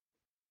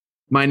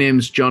My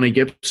name's Johnny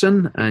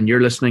Gibson, and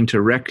you're listening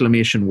to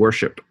Reclamation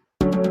Worship.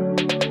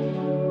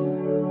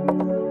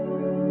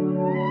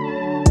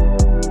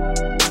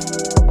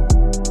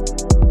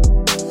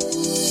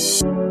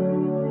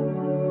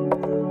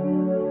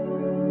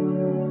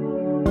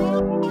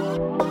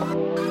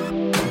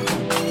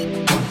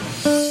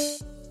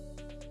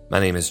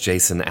 My name is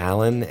Jason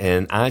Allen,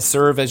 and I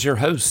serve as your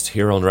host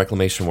here on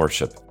Reclamation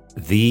Worship,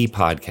 the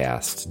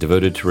podcast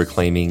devoted to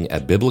reclaiming a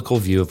biblical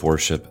view of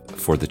worship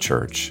for the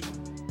church.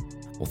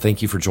 Well,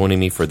 thank you for joining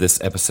me for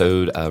this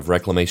episode of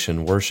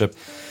Reclamation Worship.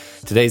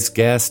 Today's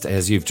guest,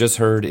 as you've just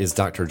heard, is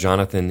Dr.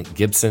 Jonathan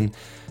Gibson.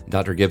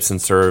 Dr. Gibson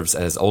serves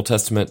as Old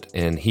Testament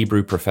and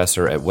Hebrew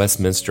professor at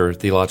Westminster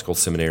Theological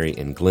Seminary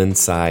in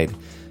Glenside,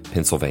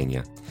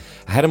 Pennsylvania.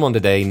 I had him on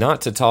today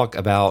not to talk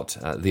about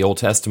the Old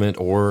Testament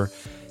or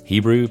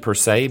Hebrew per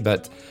se,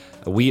 but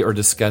we are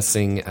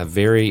discussing a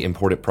very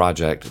important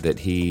project that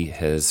he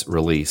has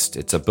released.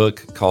 It's a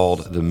book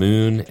called The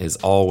Moon is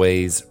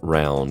Always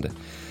Round.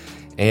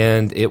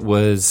 And it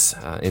was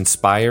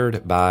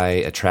inspired by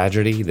a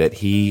tragedy that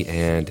he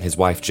and his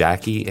wife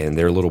Jackie and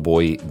their little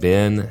boy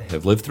Ben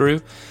have lived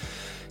through.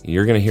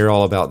 You're going to hear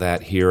all about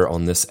that here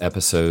on this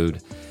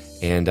episode.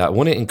 And I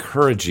want to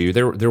encourage you,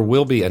 there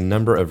will be a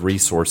number of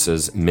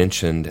resources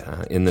mentioned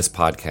in this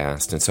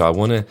podcast. And so I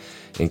want to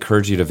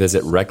encourage you to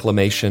visit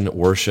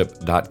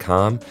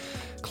reclamationworship.com,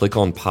 click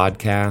on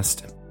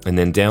podcast, and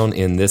then down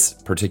in this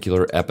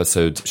particular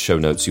episode's show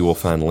notes, you will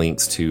find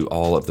links to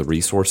all of the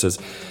resources,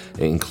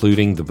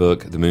 including the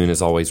book, The Moon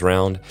is Always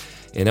Round.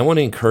 And I want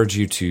to encourage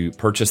you to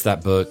purchase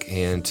that book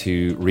and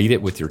to read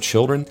it with your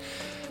children.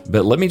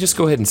 But let me just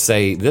go ahead and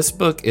say, this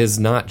book is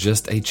not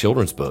just a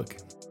children's book.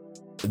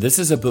 This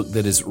is a book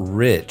that is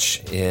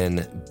rich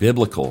in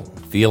biblical,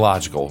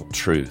 theological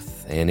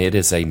truth, and it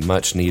is a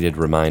much-needed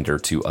reminder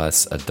to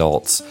us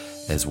adults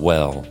as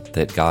well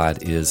that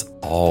God is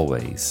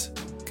always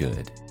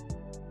good.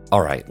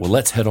 All right, well,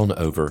 let's head on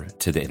over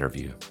to the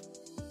interview.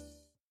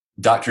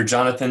 Dr.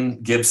 Jonathan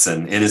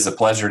Gibson, it is a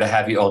pleasure to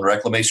have you on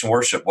Reclamation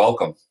Worship.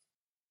 Welcome.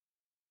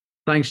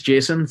 Thanks,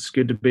 Jason. It's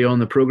good to be on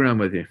the program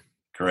with you.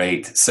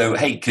 Great. So,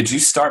 hey, could you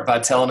start by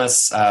telling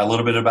us a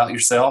little bit about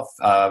yourself,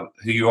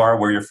 who you are,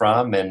 where you're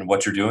from, and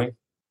what you're doing?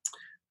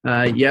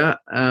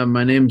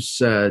 My name's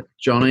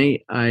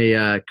Johnny.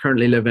 I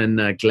currently live in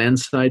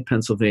Glenside,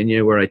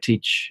 Pennsylvania, where I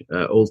teach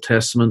Old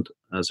Testament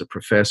as a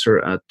professor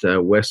at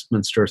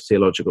Westminster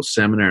Theological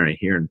Seminary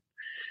here in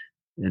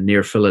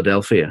near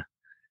Philadelphia.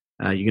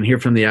 You can hear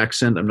from the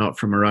accent, I'm not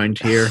from around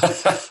here.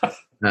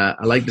 I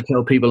like to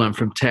tell people I'm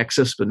from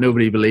Texas, but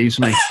nobody believes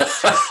me.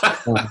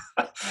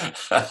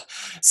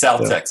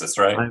 South Texas,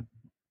 right?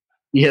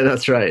 Yeah,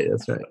 that's right.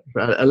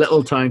 A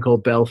little town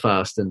called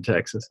Belfast in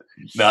Texas.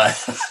 No.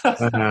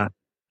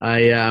 I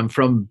am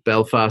from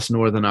Belfast,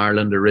 Northern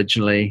Ireland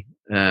originally.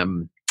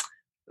 I've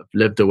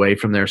lived away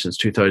from there since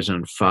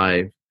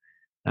 2005.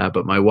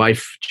 But my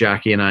wife,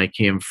 Jackie, and I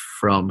came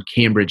from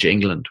Cambridge,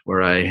 England,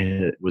 where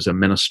I was a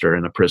minister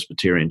in a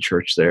Presbyterian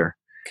church there.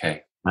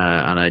 Okay.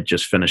 And I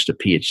just finished a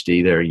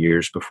PhD there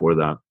years before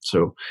that.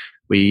 So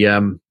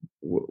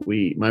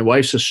my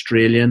wife's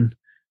Australian,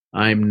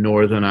 I'm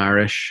Northern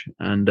Irish,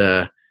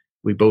 and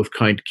we both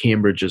count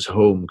Cambridge as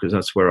home because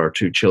that's where our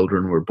two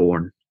children were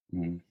born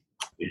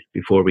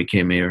before we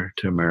came here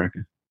to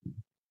America.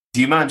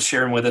 Do you mind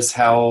sharing with us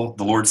how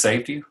the Lord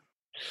saved you?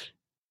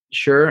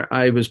 Sure.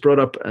 I was brought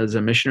up as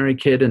a missionary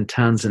kid in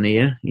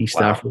Tanzania,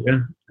 East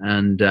Africa,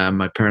 and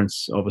my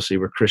parents obviously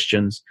were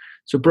Christians.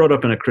 So brought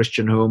up in a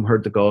Christian home,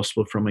 heard the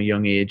gospel from a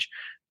young age.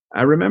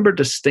 I remember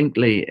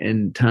distinctly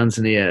in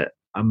Tanzania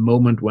a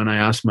moment when I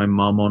asked my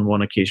mom on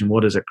one occasion,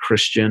 what is a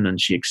Christian? And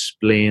she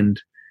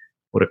explained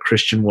what a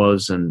Christian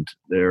was, and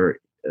when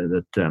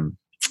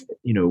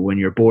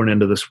you're born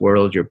into this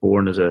world, you're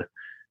born as a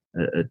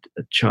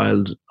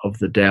child of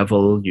the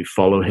devil. You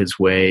follow his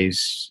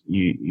ways.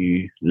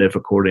 You live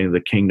according to the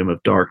kingdom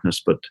of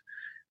darkness. But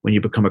when you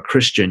become a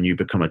Christian, you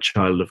become a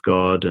child of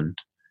God and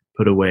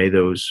put away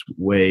those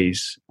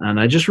ways. And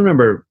I just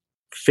remember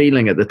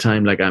feeling at the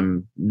time like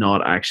I'm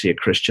not actually a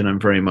Christian. I'm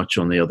very much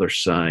on the other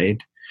side.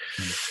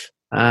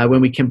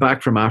 When we came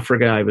back from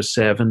Africa, I was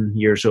 7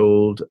 years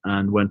old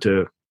and went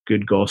to a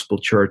good gospel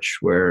church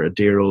where a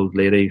dear old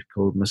lady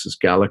called Mrs.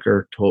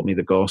 Gallagher taught me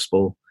the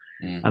gospel.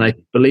 And I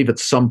believe at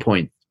some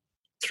point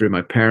through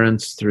my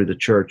parents, through the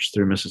church,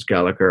 through Mrs.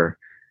 Gallagher,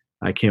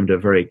 I came to a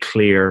very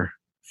clear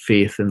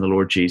faith in the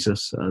Lord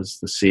Jesus as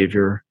the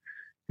Savior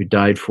who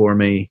died for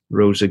me,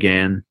 rose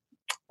again,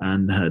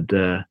 and had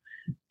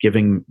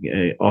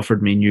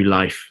offered me new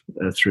life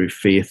through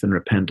faith and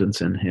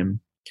repentance in Him.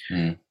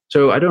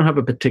 So I don't have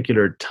a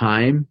particular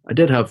time. I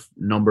did have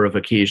a number of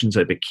occasions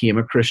I became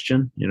a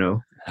Christian,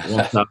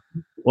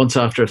 once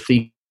after a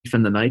thief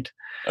in the night.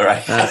 All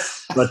right.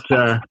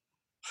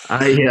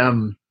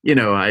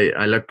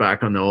 I look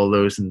back on all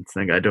those and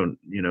think I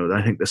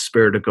think the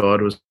Spirit of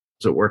God was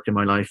at work in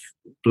my life,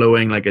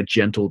 blowing like a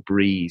gentle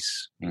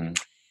breeze,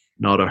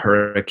 not a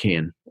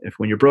hurricane.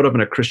 When you're brought up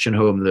in a Christian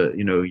home,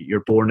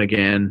 you're born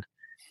again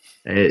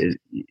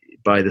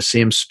by the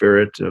same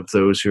Spirit of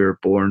those who are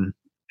born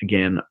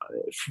again,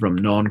 from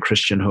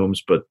non-Christian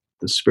homes, but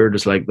the Spirit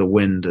is like the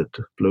wind, it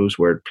blows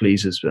where it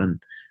pleases. And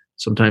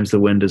sometimes the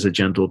wind is a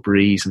gentle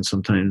breeze and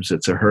sometimes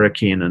it's a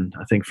hurricane. And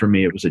I think for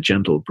me, it was a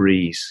gentle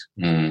breeze,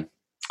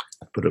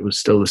 but it was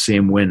still the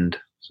same wind.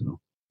 So.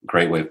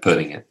 Great way of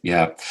putting it.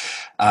 Yeah.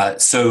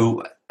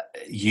 So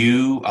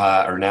you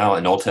are now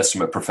an Old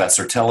Testament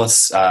professor. Tell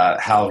us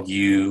how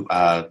you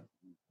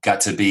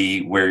got to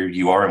be where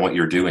you are and what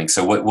you're doing.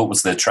 So what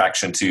was the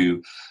attraction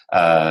to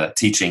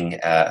teaching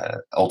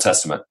Old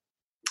Testament?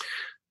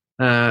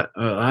 I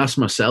ask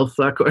myself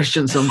that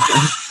question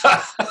sometimes.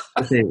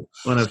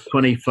 When I have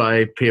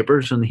 25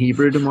 papers in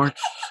Hebrew to mark.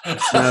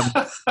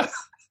 I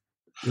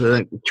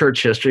think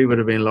church history would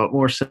have been a lot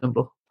more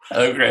simple.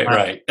 Oh, great,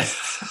 right.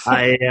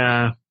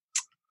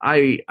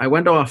 I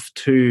went off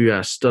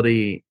to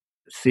study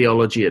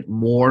theology at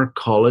Moore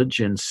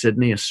College in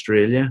Sydney,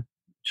 Australia,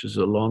 which is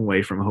a long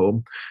way from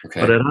home. Okay.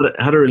 But it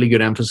had a really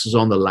good emphasis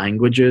on the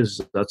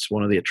languages. That's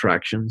one of the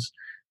attractions.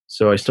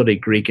 So I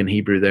studied Greek and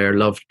Hebrew there,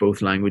 loved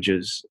both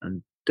languages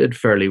and did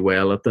fairly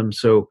well at them.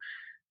 So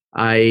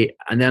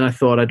then I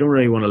thought, I don't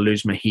really want to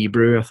lose my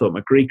Hebrew. I thought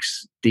my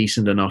Greek's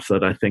decent enough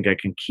that I think I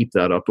can keep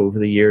that up over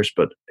the years.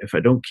 But if I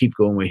don't keep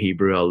going with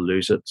Hebrew, I'll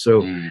lose it.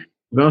 So to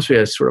be honest with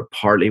you, I sort of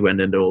partly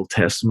went into Old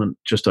Testament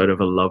just out of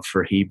a love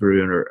for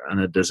Hebrew and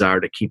a desire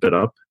to keep it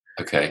up.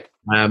 Okay.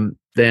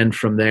 Then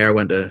from there, I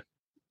went to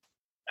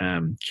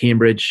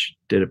Cambridge,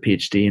 did a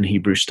PhD in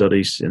Hebrew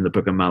studies in the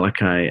book of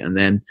Malachi. And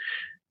then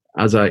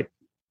as I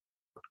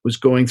was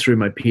going through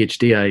my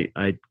PhD,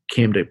 I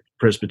came to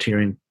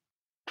Presbyterian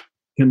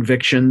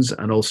convictions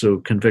and also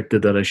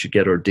convicted that I should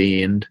get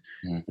ordained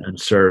and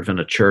serve in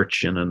a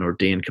church in an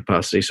ordained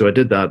capacity. So I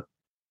did that,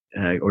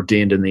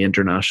 ordained in the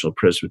International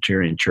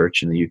Presbyterian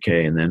Church in the UK,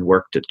 and then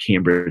worked at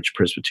Cambridge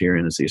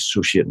Presbyterian as the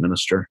associate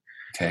minister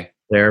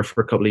there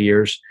for a couple of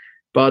years.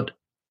 But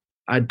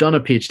I'd done a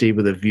PhD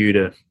with a view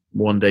to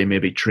one day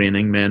maybe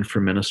training men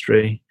for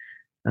ministry.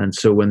 And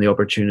so when the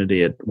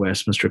opportunity at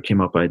Westminster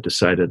came up, I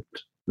decided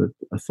that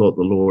I thought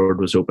the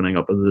Lord was opening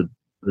up the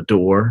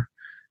door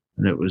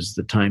and it was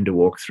the time to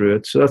walk through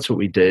it. So that's what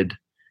we did.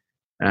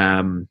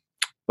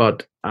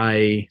 But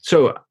I've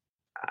sort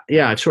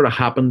of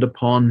happened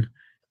upon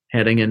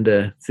heading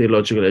into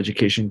theological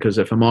education because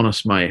if I'm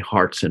honest, my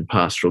heart's in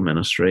pastoral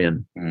ministry,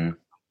 and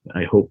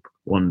I hope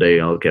one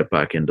day I'll get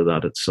back into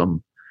that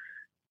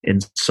in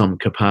some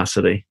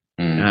capacity.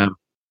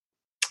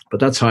 But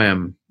that's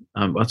how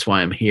that's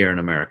why I'm here in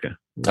America.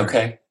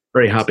 Okay.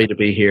 Very happy to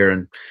be here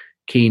and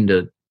keen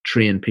to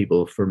train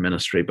people for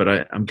ministry.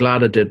 But I'm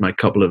glad I did my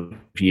couple of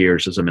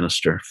years as a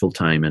minister full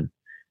time in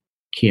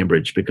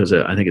Cambridge because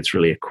I think it's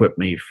really equipped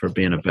me for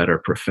being a better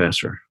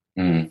professor.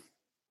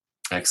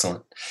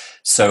 Excellent.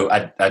 So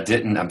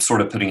I'm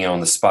sort of putting you on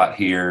the spot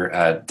here.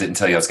 I didn't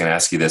tell you I was going to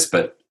ask you this,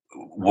 but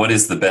what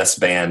is the best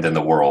band in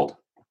the world?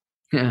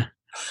 Yeah,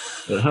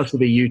 it has to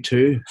be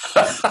U2.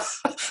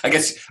 I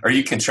guess, are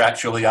you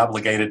contractually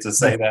obligated to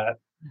say that?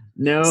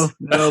 No,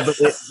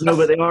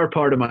 but they are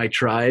part of my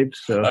tribe.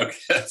 So okay,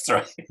 that's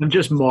right. I'm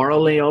just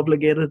morally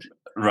obligated.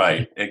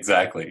 Right,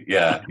 exactly.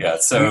 Yeah.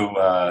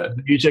 So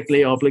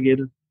musically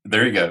obligated.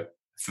 There you go.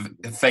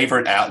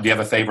 Favorite do you have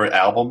a favorite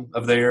album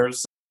of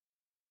theirs?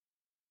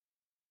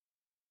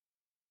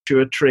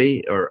 Joshua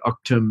Tree or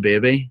Uchtum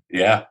Baby.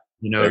 Yeah.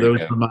 Those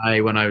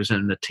were when I was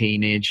in the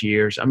teenage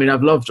years. I mean,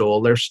 I've loved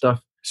all their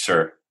stuff.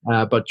 Sure.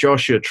 But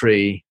Joshua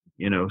Tree,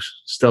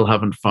 still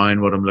haven't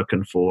found what I'm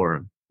looking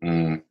for.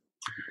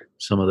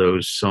 Some of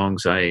those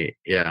songs, but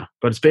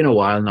it's been a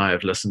while now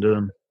I've listened to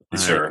them.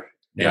 Sure.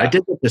 I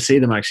did get to see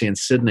them actually in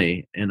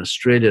Sydney, in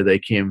Australia. They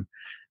came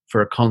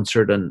for a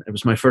concert, and it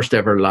was my first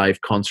ever live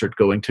concert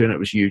going to, and it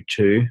was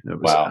U2.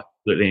 It was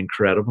absolutely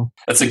incredible.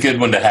 That's a good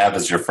one to have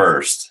as your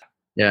first.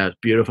 Yeah, it's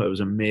beautiful. It was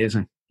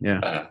amazing.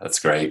 Yeah, that's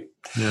great.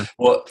 Yeah.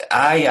 Well,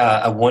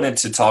 I wanted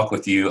to talk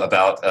with you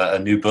about a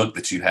new book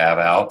that you have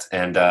out,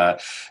 and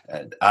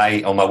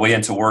on my way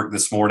into work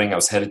this morning, I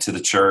was headed to the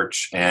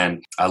church,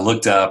 and I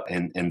looked up,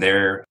 and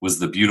there was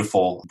the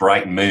beautiful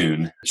bright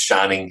moon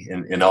shining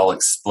in all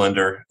its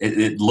splendor.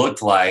 It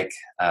looked like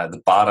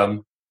the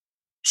bottom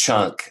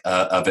chunk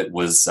of it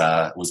was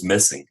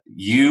missing.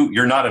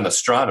 You're not an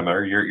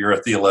astronomer; you're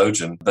a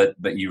theologian, but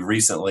you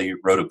recently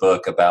wrote a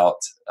book about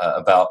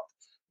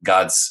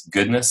God's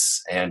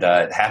goodness, and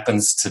it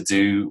happens to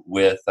do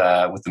with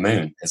the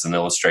moon as an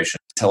illustration.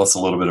 Tell us a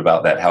little bit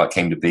about that, how it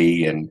came to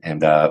be, and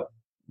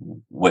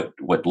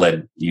what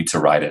led you to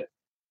write it.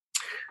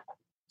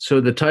 So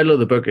the title of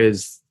the book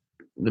is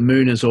 "The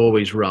Moon is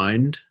Always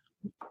Round."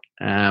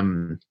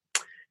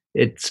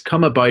 It's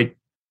come about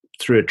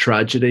through a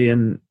tragedy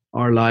in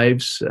our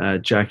lives.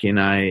 Jackie and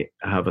I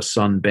have a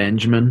son,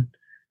 Benjamin,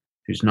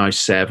 who's now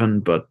 7,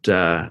 but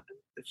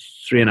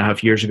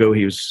 3.5 years ago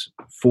he was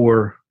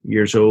 4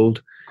 years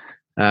old,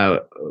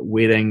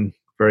 waiting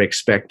very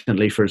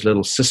expectantly for his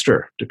little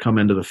sister to come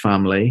into the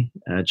family.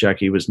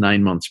 Jackie was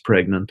 9 months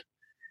pregnant,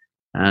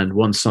 and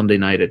one Sunday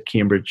night at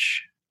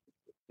Cambridge,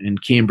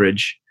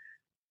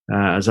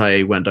 as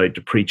I went out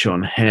to preach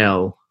on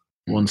hell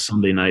one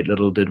Sunday night,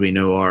 little did we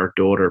know our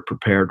daughter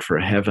prepared for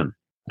heaven.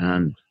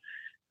 And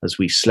as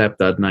we slept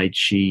that night,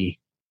 she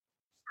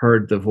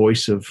heard the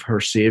voice of her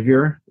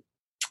Savior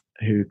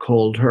who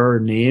called her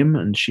name,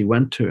 and she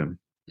went to him.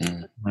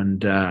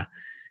 And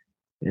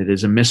it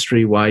is a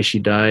mystery why she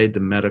died. The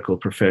medical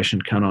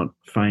profession cannot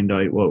find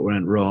out what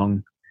went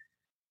wrong.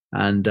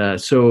 And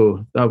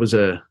so that was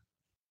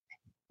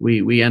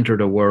we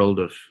entered a world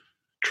of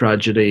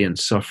tragedy and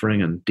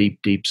suffering and deep,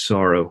 deep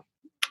sorrow.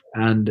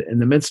 And in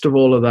the midst of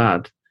all of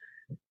that,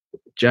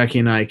 Jackie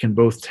and I can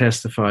both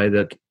testify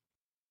that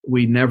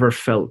we never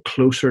felt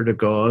closer to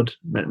God,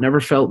 never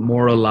felt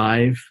more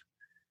alive,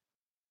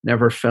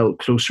 never felt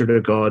closer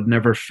to God,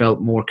 never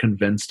felt more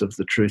convinced of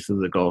the truth of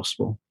the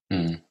gospel.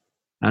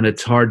 And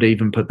it's hard to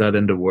even put that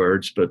into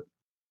words, but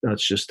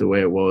that's just the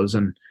way it was.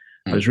 And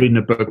I was reading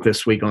a book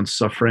this week on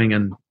suffering,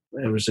 and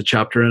there was a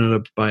chapter in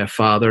it by a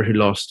father who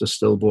lost a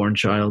stillborn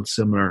child,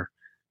 similar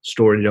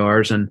story to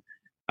ours. And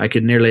I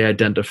could nearly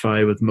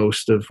identify with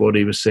most of what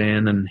he was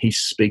saying. And he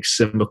speaks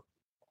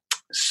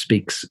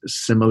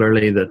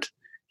similarly that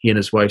he and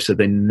his wife said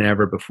they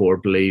never before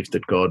believed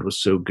that God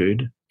was so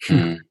good,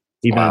 even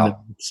in the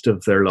midst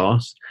of their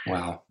loss.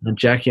 Wow. And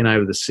Jackie and I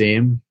were the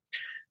same.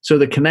 So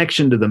the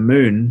connection to the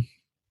moon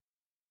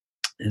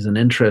is an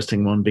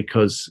interesting one,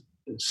 because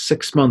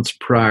 6 months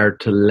prior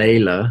to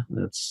Layla,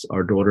 that's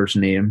our daughter's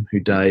name, who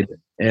died,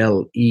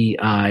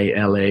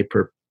 Leila,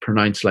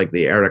 pronounced like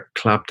the Eric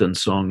Clapton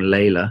song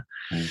Layla.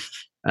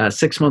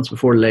 6 months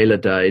before Layla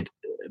died,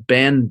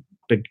 Ben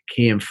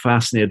became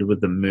fascinated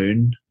with the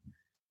moon.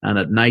 And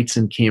at nights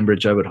in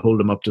Cambridge, I would hold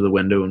him up to the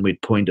window and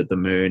we'd point at the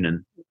moon,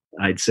 and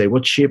I'd say,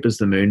 "What shape is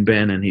the moon,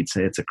 Ben?" And he'd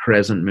say, "It's a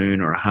crescent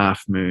moon or a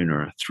half moon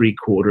or a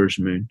 3/4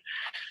 moon."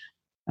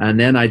 And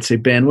then I'd say,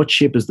 "Ben, what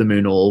shape is the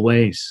moon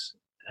always?"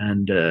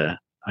 And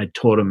I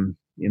taught him,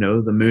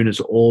 the moon is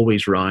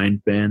always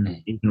round,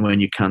 Ben, even when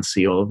you can't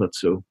see all of it.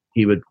 So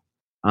he would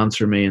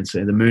answer me and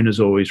say, "The moon is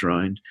always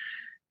round."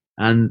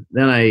 And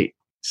then I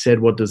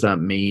said, "What does that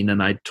mean?"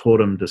 And I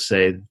taught him to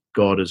say,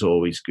 "God is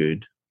always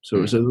good." So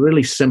it was a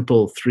really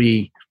simple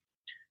 3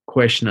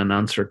 question and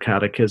answer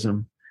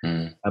catechism.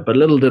 But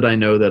little did I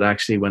know that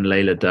actually when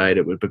Layla died,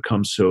 it would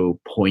become so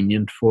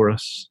poignant for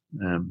us.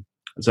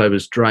 As I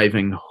was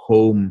driving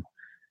home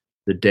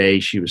the day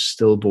she was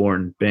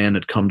stillborn, Ben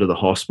had come to the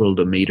hospital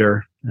to meet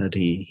her. And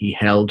he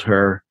held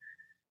her.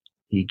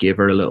 He gave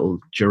her a little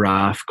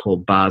giraffe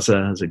called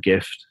Baza as a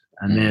gift.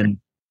 And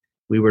then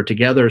we were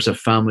together as a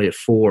family of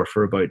 4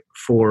 for about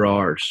 4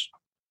 hours.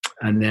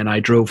 And then I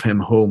drove him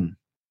home.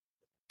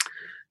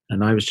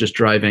 And I was just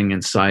driving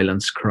in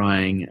silence,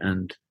 crying.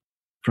 And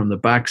from the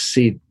back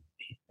seat,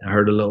 I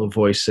heard a little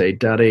voice say,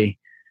 "Daddy,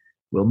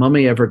 will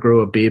Mummy ever grow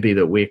a baby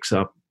that wakes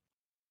up?"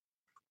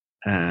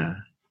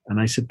 And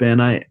I said, "Ben,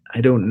 I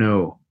don't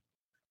know,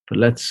 but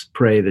let's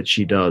pray that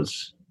she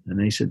does." And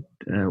he said,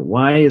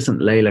 "Why isn't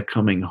Layla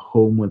coming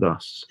home with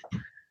us?"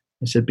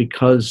 I said,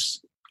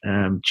 "Because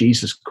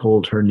Jesus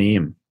called her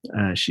name.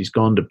 She's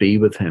gone to be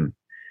with him."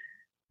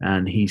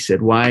 And he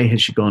said, "Why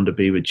has she gone to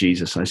be with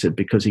Jesus?" I said,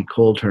 "Because he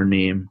called her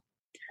name.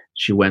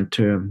 She went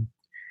to him."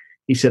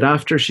 He said,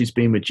 "After she's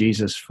been with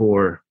Jesus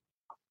for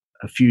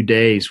a few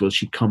days, will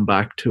she come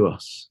back to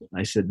us?"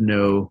 I said,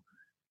 "No.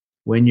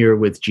 When you're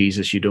with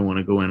Jesus, you don't want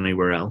to go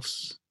anywhere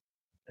else."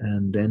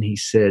 And then he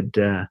said,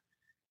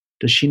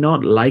 "Does she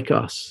not like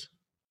us?"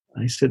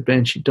 I said,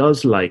 "Ben, she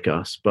does like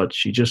us, but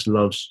she just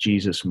loves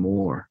Jesus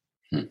more."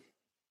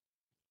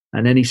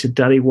 And then he said,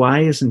 "Daddy, why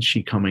isn't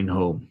she coming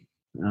home?"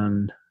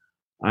 And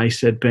I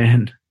said,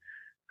 "Ben,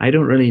 I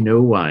don't really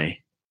know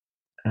why."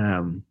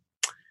 And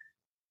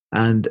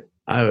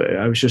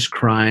I was just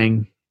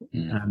crying.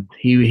 And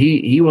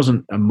he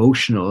wasn't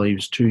emotional. He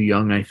was too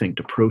young, I think,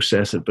 to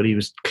process it, but he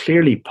was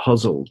clearly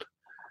puzzled.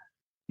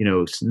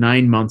 It's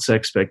 9 months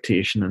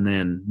expectation, and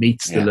then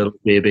meets the little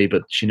baby,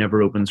 but she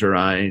never opens her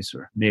eyes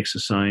or makes a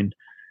sound.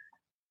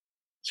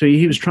 So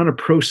he was trying to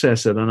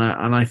process it. And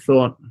I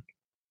thought,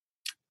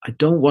 I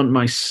don't want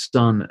my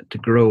son to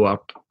grow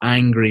up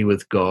angry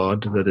with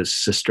God that his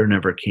sister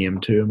never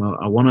came to him.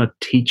 I want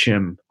to teach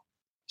him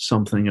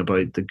something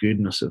about the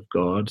goodness of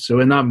God. So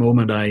in that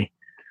moment,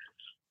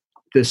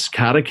 this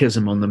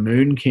catechism on the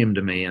moon came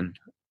to me, and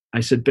I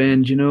said,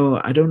 "Ben,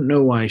 I don't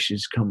know why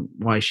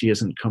she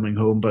isn't coming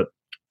home, but,"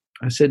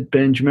 I said,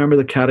 "Ben, do you remember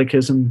the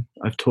catechism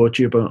I've taught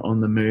you about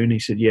on the moon?" He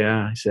said,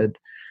 "Yeah." I said,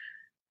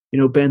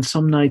 "Ben,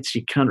 some nights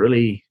you can't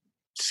really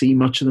see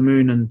much of the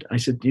moon." And I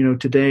said,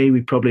 "Today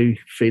we probably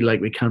feel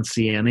like we can't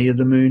see any of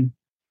the moon."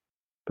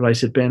 But I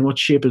said, "Ben, what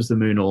shape is the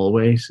moon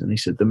always?" And he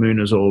said, "The moon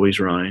is always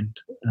round."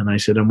 And I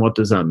said, "And what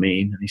does that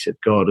mean?" And he said,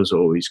 "God is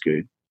always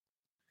good."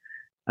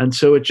 And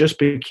so it just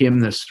became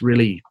this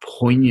really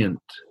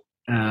poignant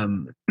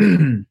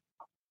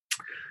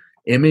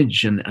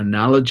image and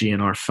analogy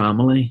in our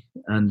family.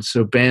 And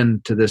so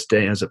Ben, to this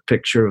day, has a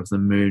picture of the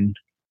moon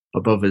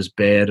above his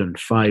bed and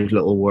 5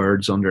 little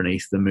words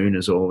underneath: "The moon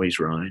is always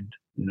round."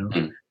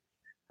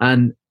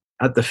 And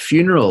at the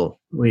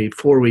funeral,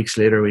 4 weeks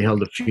later, we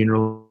held a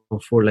funeral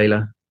for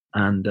Layla,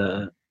 and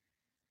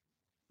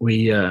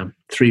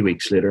 3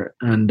 weeks later,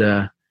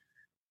 and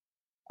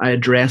I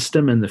addressed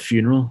him in the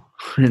funeral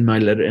in my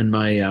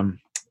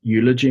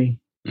eulogy,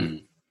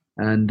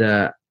 and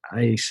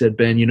I said,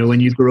 Ben,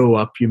 when you grow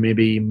up, you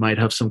maybe might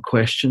have some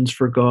questions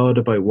for God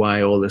about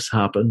why all this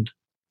happened.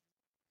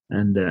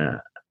 And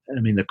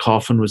the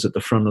coffin was at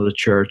the front of the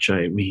church.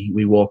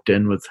 We walked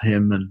in with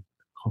him and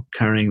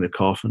carrying the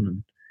coffin,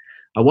 and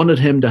I wanted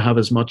him to have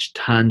as much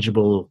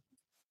tangible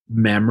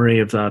memory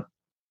of that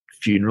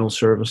funeral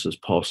service as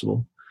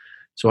possible.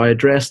 So I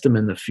addressed him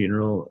in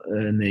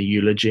the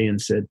eulogy,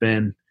 and said,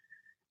 Ben,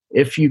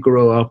 if you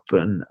grow up,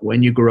 and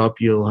when you grow up,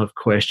 you'll have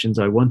questions.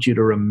 I want you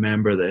to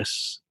remember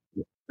this.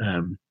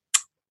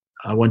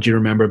 I want you to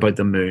remember about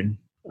the moon.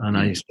 And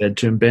I said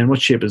to him, Ben,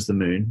 what shape is the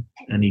moon?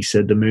 And he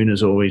said, the moon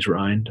is always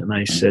round. And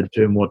I said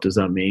to him, what does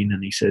that mean?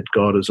 And he said,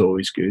 God is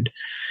always good. I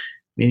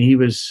mean, he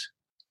was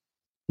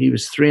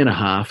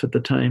 3.5 at the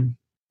time.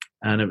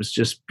 And it was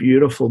just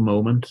beautiful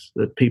moment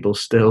that people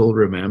still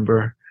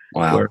remember.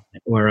 Wow.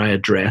 Where I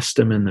addressed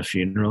him in the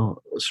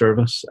funeral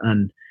service,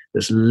 and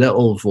this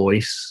little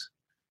voice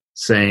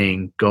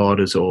saying,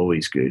 God is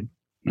always good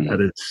at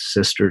his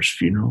sister's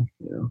funeral,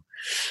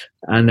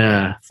 And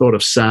thought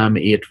of Psalm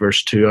 8,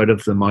 verse 2, out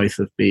of the mouth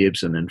of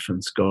babes and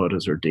infants, God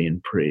has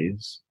ordained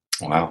praise.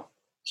 Wow.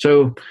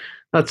 So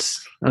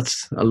that's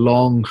a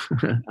long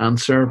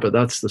answer, but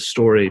that's the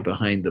story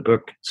behind the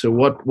book. So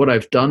what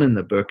I've done in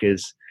the book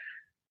is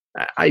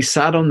I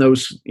sat on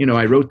those,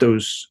 I wrote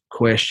those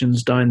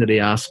questions down that he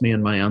asked me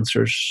and my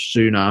answers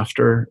soon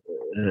after.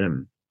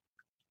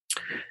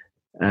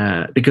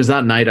 Because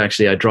that night,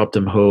 actually, I dropped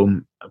him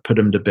home, put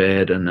him to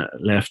bed, and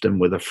left him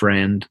with a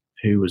friend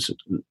who was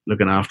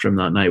looking after him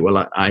that night.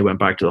 Well, I went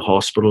back to the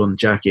hospital, and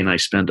Jackie and I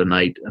spent a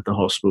night at the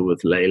hospital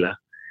with Layla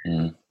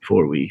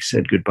before we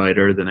said goodbye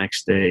to her the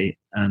next day.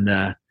 And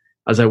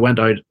as I went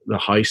out the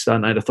house that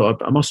night, I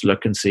thought, I must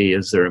look and see,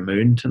 is there a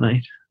moon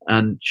tonight?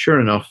 And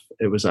sure enough,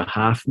 it was a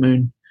half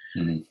moon.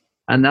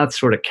 And that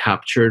sort of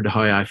captured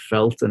how I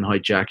felt and how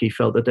Jackie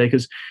felt that day.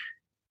 Because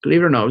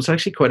believe it or not, it was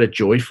actually quite a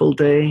joyful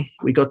day.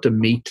 We got to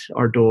meet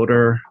our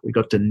daughter. We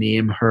got to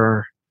name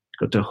her,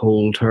 got to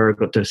hold her,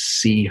 got to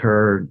see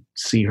her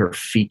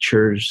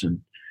features,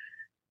 and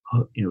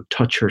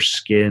touch her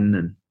skin.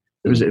 And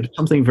it was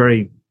something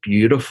very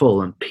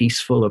beautiful and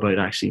peaceful about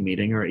actually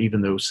meeting her,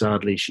 even though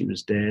sadly she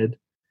was dead.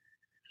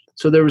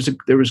 So there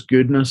was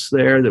goodness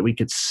there that we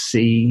could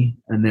see,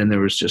 and then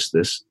there was just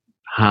this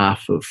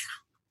half of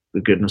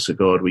the goodness of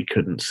God we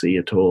couldn't see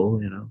at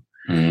all,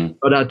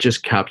 But that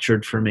just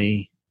captured for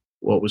me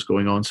what was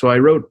going on. So I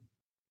wrote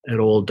it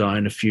all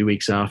down a few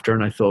weeks after,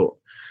 and I thought,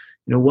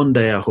 one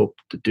day I hope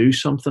to do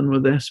something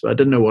with this, but I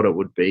didn't know what it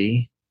would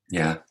be.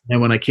 Yeah.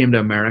 And when I came to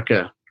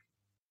America,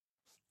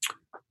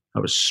 I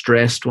was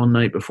stressed one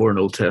night before an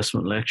Old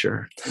Testament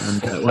lecture,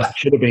 and I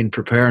should have been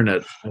preparing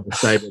it. I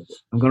decided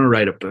I'm going to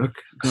write a book.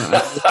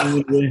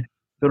 I'm going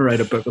to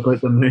write a book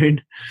about the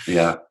moon.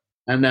 Yeah.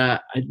 And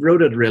I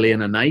wrote it really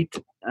in a night,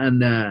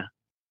 and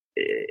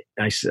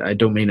I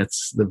don't mean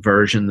it's the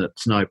version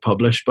that's now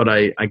published, but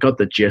I got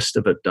the gist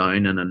of it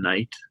down in a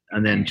night,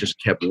 and then just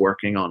kept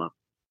working on it.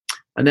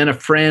 And then a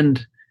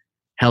friend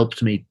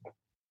helped me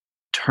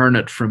turn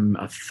it from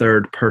a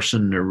third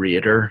person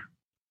narrator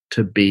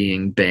to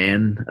being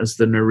Ben as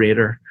the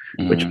narrator,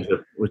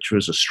 which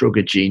was a stroke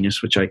of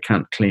genius, which I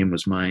can't claim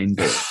was mine.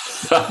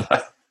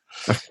 But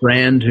a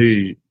friend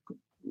who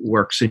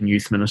works in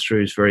youth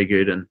ministry is very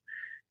good, and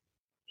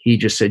he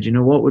just said,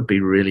 what would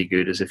be really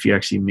good is if you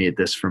actually made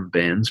this from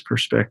Ben's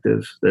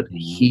perspective, that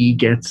he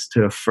gets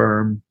to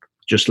affirm,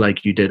 just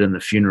like you did in the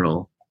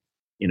funeral,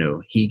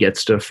 he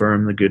gets to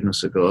affirm the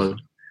goodness of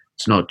God.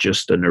 It's not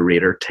just a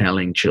narrator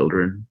telling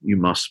children, you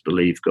must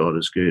believe God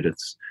is good.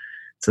 It's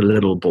a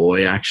little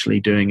boy actually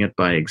doing it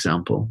by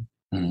example.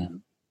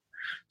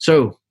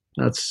 So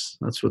that's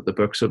what the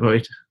book's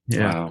about.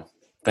 Yeah. Wow.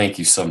 Thank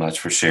you so much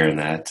for sharing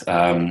that.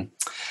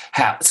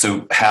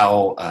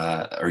 How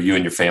are you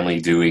and your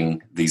family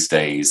doing these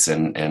days?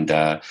 And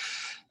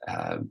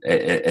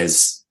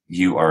as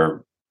you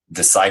are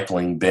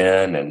discipling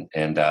Ben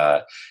and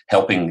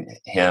helping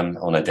him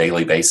on a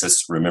daily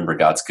basis remember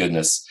God's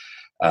goodness,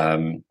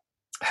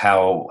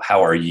 how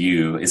are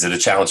you? Is it a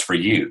challenge for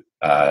you,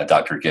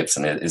 Dr.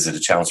 Gibson? Is it a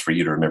challenge for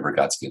you to remember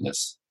God's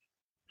goodness?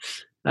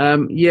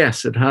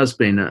 Yes, it has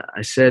been.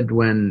 I said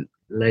when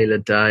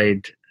Layla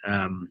died,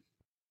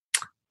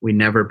 we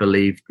never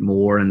believed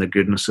more in the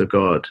goodness of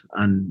God,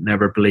 and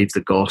never believed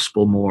the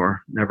gospel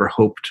more, never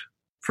hoped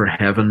for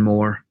heaven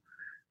more,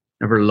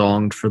 never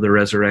longed for the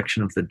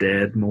resurrection of the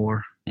dead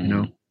more,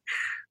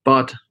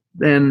 But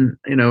then,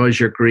 as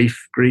your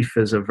grief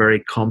is a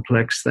very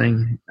complex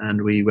thing,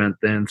 and we went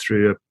then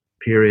through a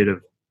period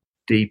of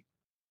deep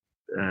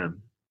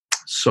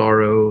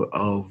sorrow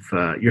of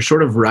you're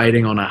sort of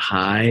riding on a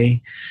high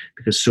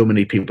because so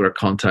many people are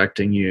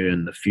contacting you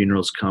and the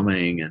funeral's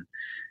coming, and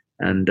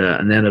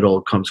then it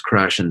all comes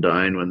crashing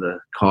down when the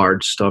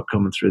cards stop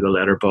coming through the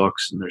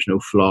letterbox and there's no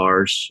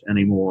flowers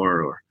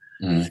anymore.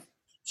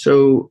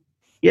 So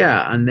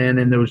yeah, and then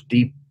in those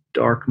deep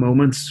dark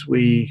moments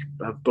we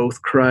have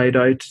both cried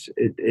out,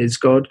 is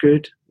God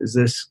good? Does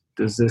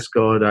does this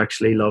God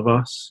actually love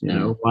us?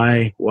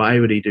 Why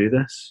would he do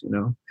this?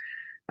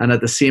 And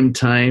at the same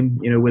time,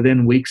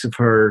 within weeks of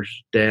her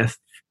death,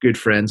 good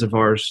friends of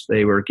ours,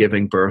 they were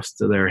giving birth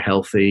to their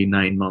healthy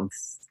 9-month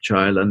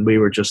child. And we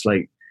were just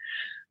like,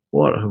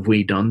 what have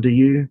we done to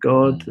you,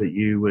 God, that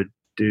you would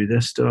do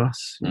this to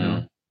us?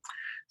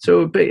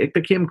 So it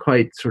became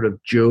quite sort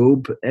of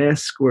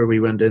Job-esque, where we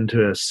went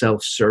into a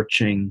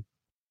self-searching,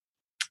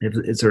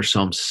 is there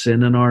some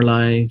sin in our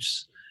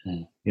lives?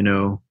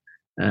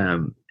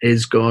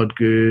 Is God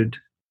good?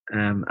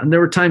 And there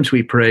were times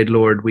we prayed,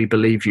 Lord, we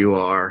believe you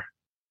are.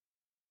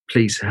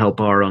 Please help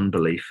our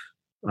unbelief.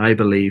 I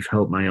believe,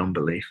 help my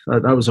unbelief.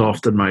 That was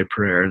often my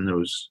prayer in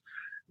those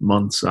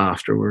months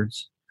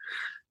afterwards.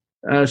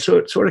 So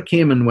it sort of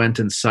came and went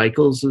in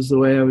cycles, is the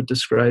way I would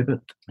describe it.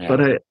 Yeah.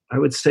 But I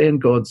would say in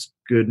God's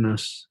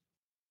goodness,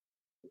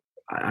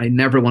 I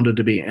never wanted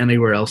to be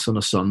anywhere else on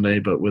a Sunday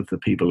but with the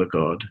people of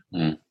God.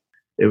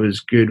 It was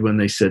good when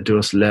they said to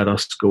us, let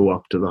us go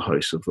up to the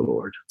house of the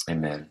Lord.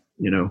 Amen.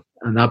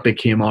 And that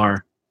became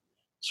our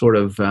sort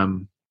of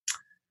balm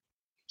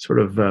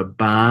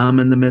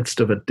in the midst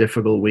of a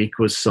difficult week.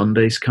 Was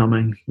Sundays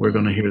coming. We're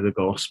going to hear the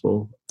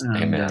gospel.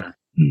 And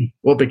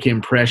what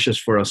became precious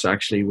for us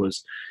actually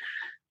was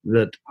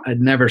that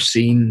I'd never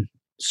seen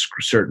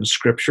certain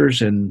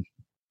scriptures in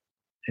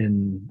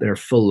their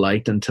full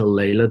light until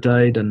Layla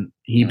died, and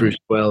Hebrews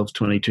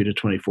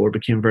 12:22-24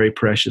 became very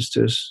precious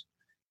to us.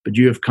 But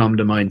you have come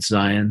to Mount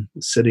Zion,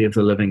 the city of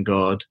the living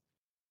God,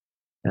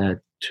 to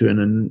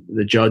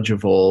the judge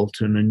of all,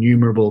 to an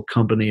innumerable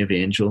company of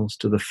angels,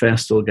 to the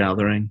festal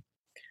gathering,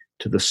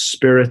 to the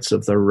spirits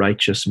of the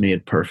righteous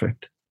made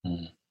perfect,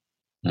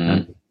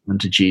 and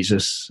to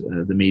Jesus,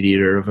 the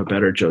mediator of a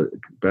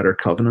better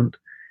covenant.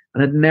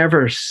 And I'd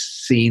never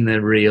seen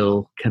a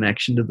real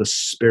connection to the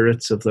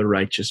spirits of the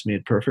righteous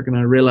made perfect. And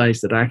I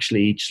realized that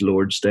actually each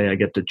Lord's Day I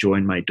get to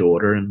join my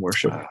daughter in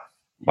worship.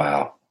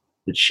 Wow.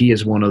 That she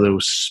is one of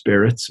those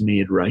spirits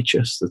made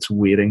righteous that's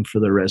waiting for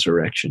the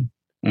resurrection.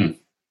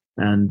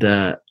 And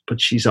but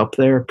she's up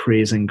there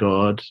praising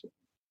God,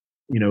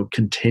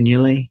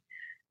 continually,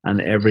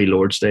 and every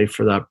Lord's Day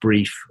for that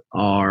brief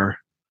hour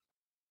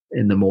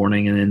in the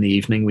morning and in the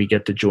evening we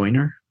get to join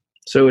her.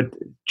 So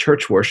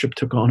church worship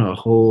took on a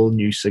whole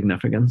new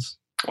significance.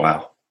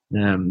 Wow.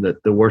 That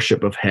the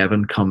worship of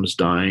heaven comes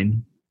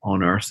down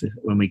on earth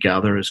when we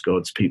gather as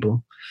God's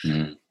people.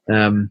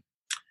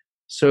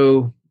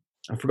 So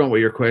I forgot what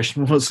your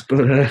question was,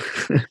 but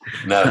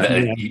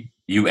no,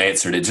 you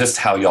answered it. Just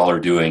how y'all are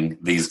doing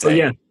these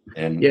days.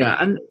 And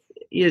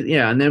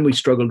then we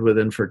struggled with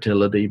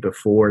infertility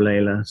before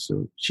Layla.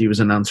 So she was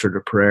an answer to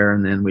prayer,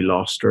 and then we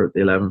lost her at the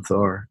 11th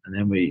hour, and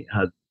then we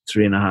had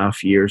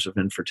 3.5 years of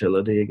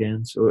infertility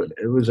again. So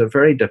it was a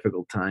very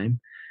difficult time.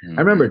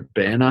 I remember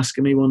Ben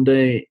asking me one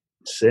day,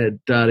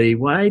 said, Daddy,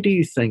 why do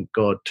you think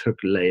God took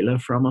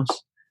Layla from us?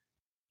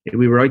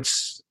 We were out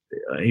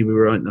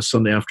on a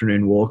Sunday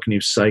afternoon walk, and he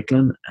was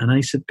cycling. And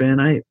I said, Ben,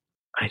 I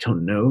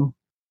don't know.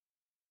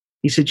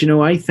 He said,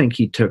 I think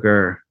he took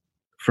her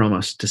from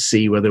us to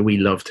see whether we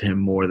loved him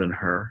more than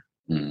her.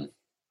 And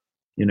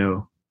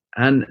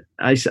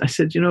I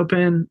said,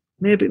 Ben,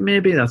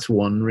 maybe that's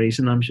one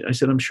reason. I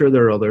said, I'm sure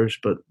there are others,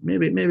 but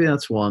maybe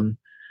that's one.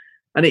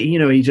 And he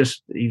was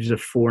a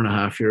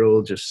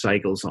 4.5-year-old, just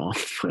cycles on.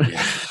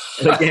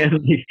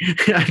 Again,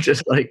 I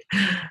just like,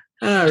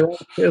 right,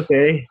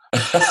 okay,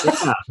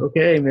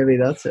 okay, maybe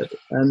that's it.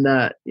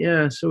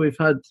 And so we've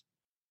had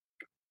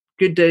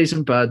good days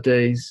and bad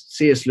days.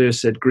 C.S. Lewis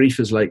said, grief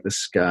is like the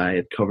sky;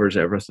 it covers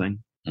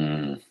everything,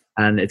 and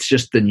it's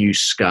just the new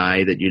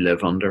sky that you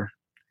live under.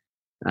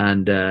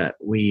 And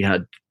we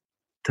had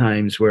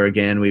times where,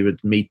 again, we would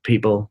meet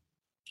people.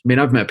 I mean,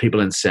 I've met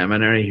people in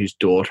seminary whose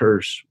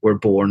daughters were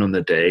born on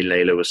the day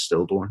Layla was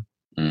stillborn,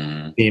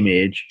 same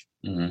age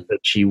that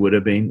she would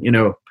have been,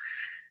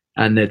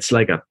 and it's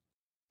like a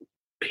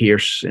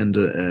pierce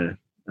into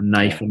a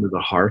knife into the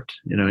heart,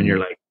 and you're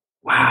like,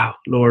 wow,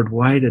 Lord,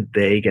 why did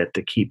they get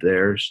to keep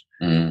theirs?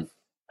 And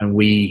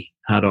we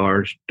had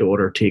our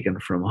daughter taken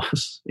from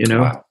us,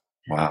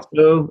 Wow.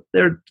 So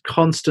they're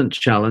constant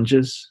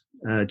challenges.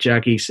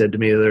 Jackie said to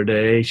me the other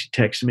day, she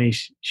texted me,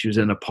 she was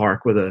in a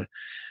park with a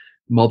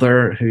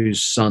mother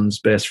whose son's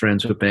best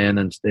friends with Ben,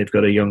 and they've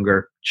got a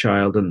younger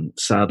child and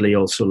sadly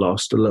also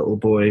lost a little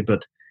boy.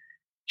 But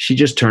she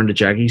just turned to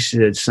Jackie, she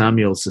said,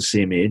 Samuel's the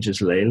same age as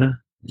Layla.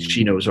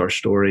 She knows our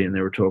story, and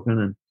they were talking,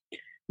 and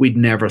we'd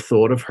never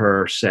thought of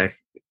her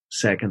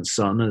second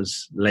son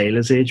as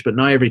Layla's age. But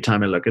now every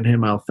time I look at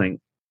him, I'll think,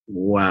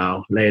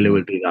 wow, Layla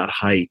would be that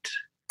height.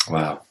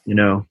 Wow.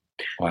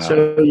 Wow.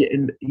 So,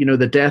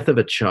 the death of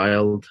a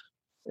child,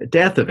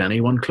 death of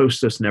anyone close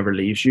to us never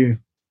leaves you.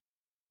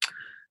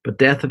 But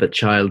death of a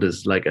child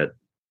is like a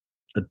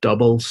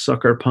double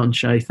sucker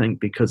punch, I think,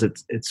 because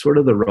it's sort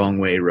of the wrong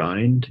way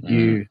around.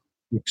 We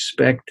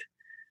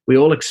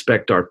all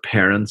expect our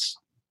parents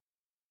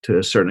to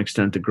a certain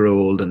extent to grow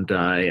old and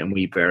die, and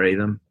we bury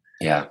them.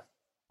 Yeah.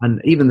 And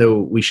even though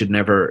we should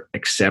never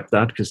accept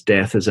that, because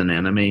death is an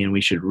enemy and we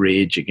should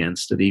rage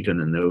against it even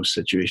in those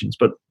situations.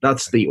 But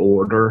that's the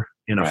order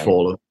in a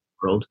fallen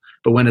world.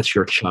 But when it's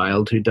your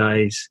child who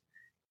dies,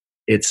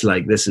 it's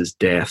like this is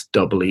death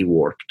doubly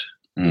warped.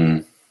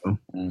 Mm. You know?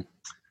 Mm.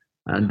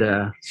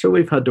 And so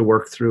we've had to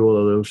work through all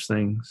of those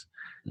things.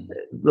 Mm.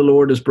 The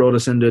Lord has brought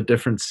us into a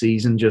different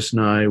season just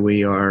now.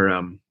 We are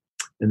in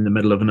the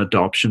middle of an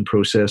adoption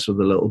process with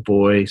a little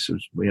boy. So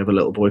we have a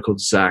little boy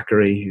called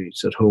Zachary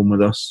who's at home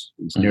with us.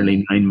 He's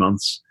nearly 9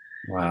 months.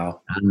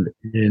 Wow. And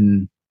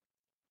in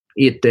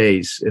 8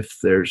 days, if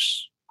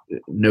there's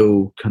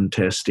no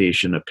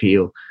contestation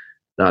appeal,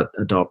 that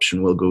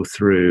adoption will go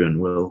through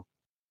and we'll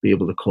be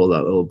able to call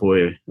that little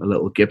boy a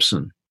little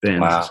Gibson.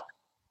 Ben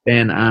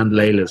and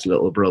Layla's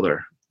little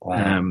brother.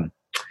 Wow.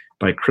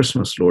 By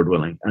Christmas, Lord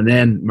willing. And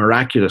then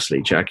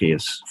miraculously, Jackie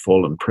has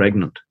fallen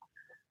pregnant.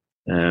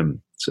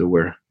 So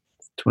we're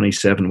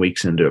 27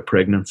 weeks into a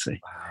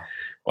pregnancy.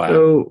 Wow.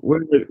 So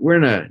we're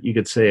in a, you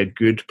could say, a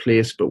good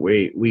place, but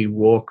we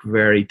walk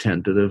very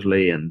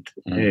tentatively, and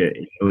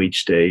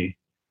each day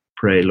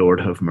pray, Lord,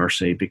 have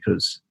mercy,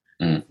 because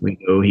we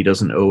know He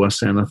doesn't owe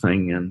us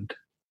anything, and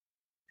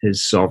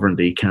His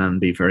sovereignty can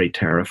be very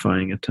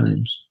terrifying at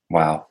times.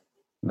 Wow.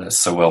 That's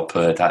so well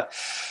put.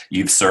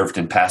 You've served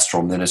in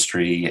pastoral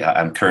ministry.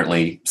 I'm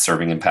currently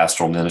serving in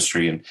pastoral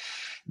ministry, and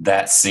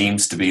that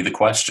seems to be the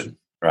question,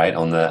 right,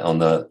 on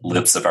the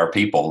lips of our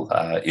people.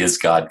 Is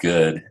God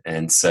good?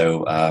 And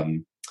so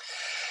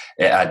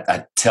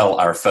I tell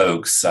our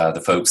folks,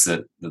 the folks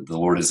that the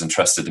Lord has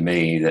entrusted to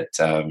me, that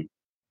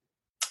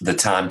the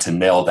time to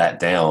nail that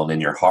down in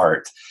your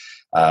heart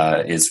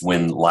is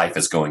when life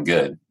is going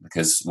good,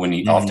 because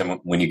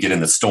often when you get in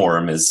the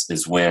storm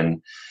is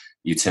when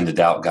you tend to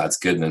doubt God's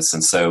goodness.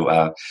 And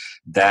so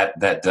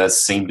that does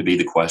seem to be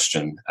the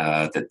question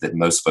that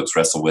most folks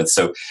wrestle with.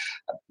 So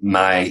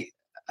my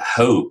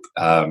hope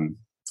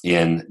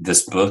in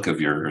this book of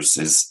yours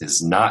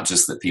is not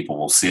just that people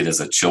will see it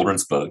as a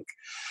children's book,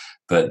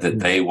 but that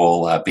they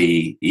will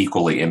be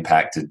equally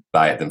impacted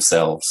by it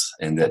themselves,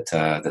 and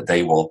that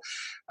they will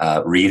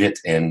read it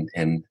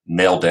and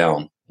nail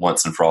down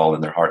once and for all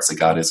in their hearts that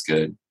God is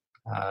good,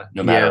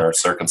 no matter our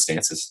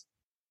circumstances.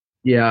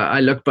 Yeah, I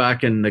look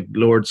back in the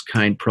Lord's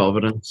kind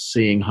providence,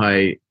 seeing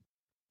how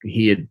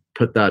He had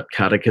put that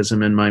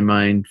catechism in my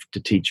mind to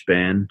teach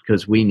Ben,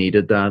 because we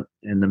needed that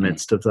in the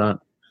midst of that.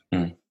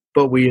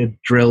 But we had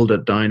drilled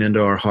it down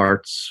into our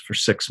hearts for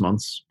 6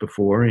 months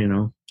before,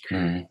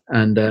 And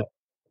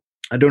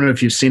I don't know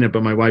if you've seen it,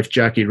 but my wife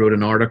Jackie wrote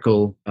an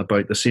article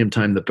about the same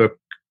time the book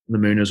 "The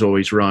Moon Is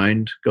Always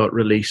Round" got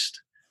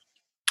released,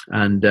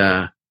 and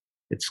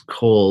it's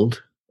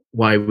called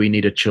 "Why We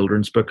Need a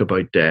Children's Book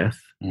About Death."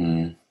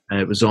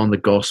 It was on the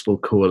Gospel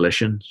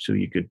Coalition, so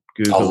you could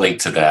Google. I'll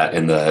link to that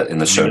in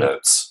the show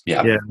notes.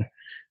 Yeah.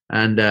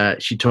 And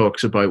she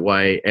talks about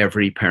why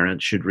every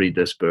parent should read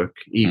this book,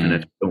 even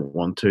if they don't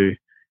want to.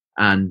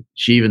 And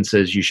she even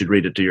says you should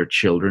read it to your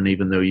children,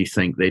 even though you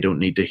think they don't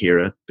need to hear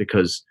it,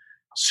 because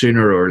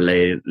sooner or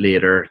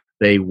later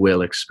they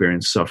will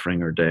experience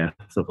suffering or death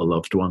of a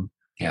loved one.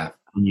 Yeah.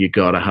 And you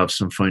got to have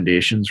some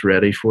foundations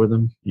ready for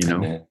them,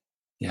 Amen.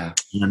 Yeah.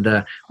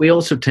 And we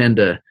also tend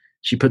to,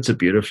 she puts it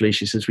beautifully,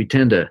 she says, we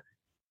tend to,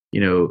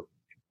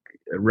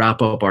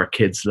 wrap up our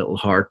kids' little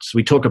hearts.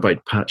 We talk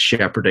about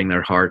shepherding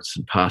their hearts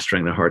and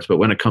pastoring their hearts, but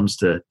when it comes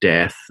to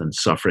death and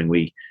suffering,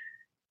 we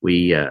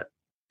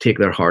take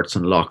their hearts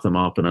and lock them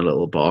up in a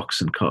little box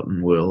in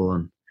cotton wool,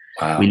 and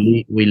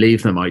we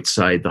leave them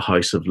outside the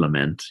house of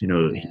lament.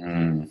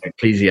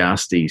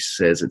 Ecclesiastes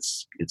says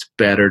it's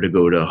better to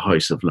go to a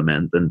house of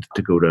lament than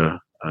to go to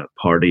a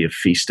party of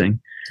feasting.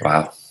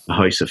 Wow. A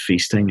house of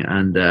feasting.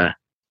 And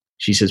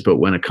she says, but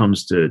when it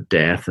comes to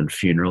death and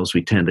funerals,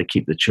 we tend to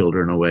keep the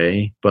children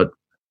away. But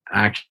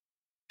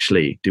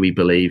actually, do we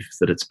believe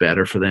that it's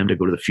better for them to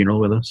go to the funeral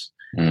with us?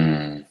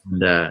 And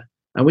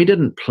we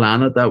didn't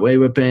plan it that way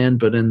with Ben,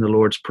 but in the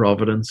Lord's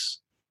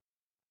providence,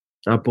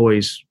 that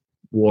boy's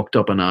walked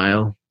up an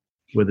aisle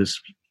with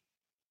his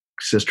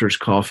sister's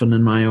coffin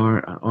in my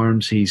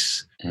arms.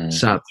 He's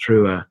sat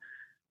through a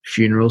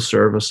funeral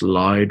service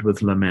loud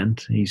with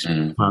lament. He's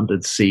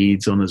planted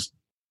seeds on his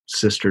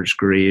sister's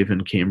grave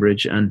in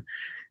Cambridge, and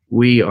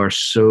we are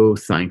so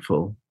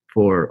thankful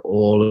for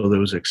all of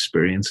those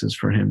experiences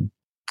for him,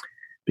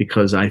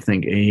 because I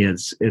think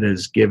it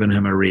has given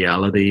him a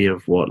reality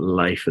of what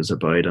life is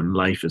about, and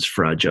life is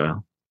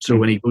fragile. So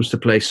when he goes to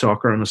play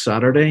soccer on a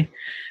Saturday,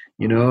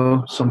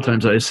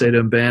 sometimes I say to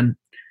him, Ben,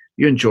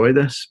 you enjoy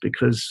this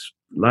because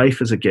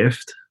life is a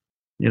gift.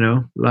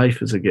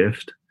 Life is a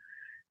gift.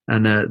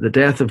 And the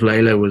death of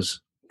Layla was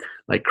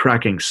like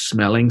cracking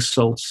smelling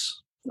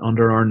salts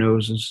under our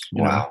noses.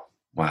 Wow.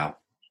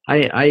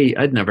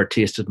 I'd never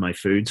tasted my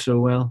food so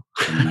well.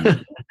 I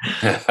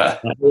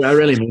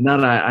really mean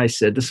that. I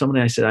said to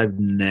somebody, I've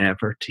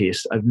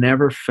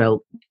never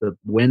felt the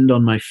wind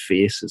on my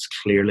face as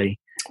clearly.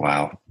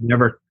 Wow.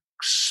 Never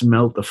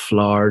smelt the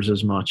flowers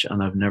as much,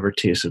 and I've never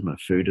tasted my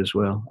food as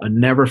well. I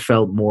never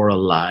felt more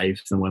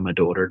alive than when my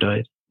daughter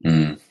died.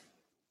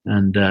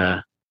 And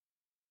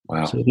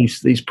wow. So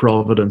these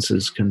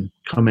providences can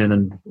come in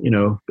and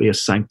be a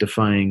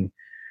sanctifying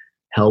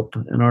help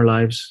in our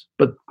lives.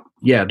 But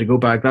yeah, to go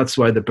back. That's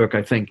why the book,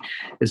 I think,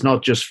 is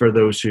not just for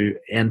those who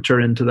enter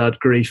into that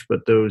grief,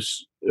 but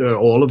those,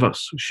 all of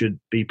us should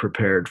be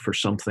prepared for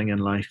something in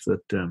life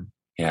that,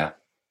 Yeah.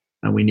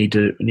 and we need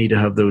to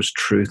have those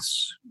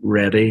truths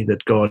ready,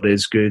 that God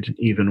is good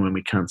even when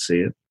we can't see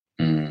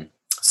it.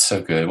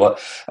 So good. Well,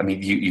 I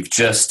mean, you've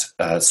just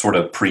sort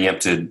of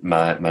preempted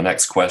my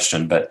next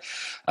question, but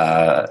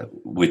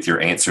with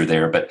your answer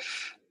there. But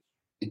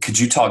could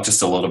you talk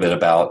just a little bit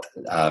about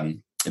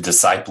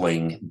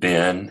discipling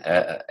Ben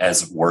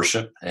as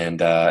worship,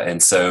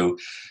 and so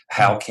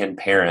how can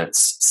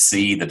parents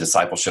see the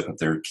discipleship of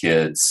their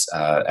kids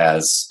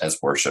as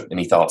worship?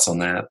 Any thoughts on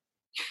that?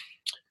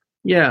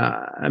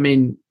 Yeah, I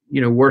mean,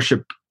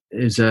 worship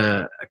is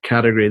a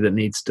category that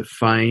needs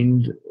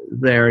defined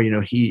there.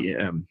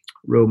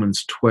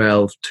 Romans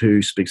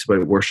 12:2 speaks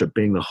about worship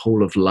being the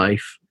whole of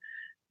life.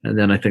 And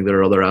then I think there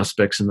are other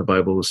aspects in the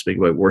Bible that speak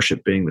about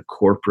worship being the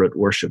corporate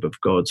worship of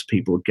God's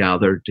people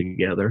gathered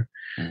together.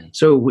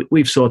 So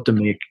we've sought to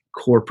make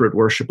corporate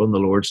worship on the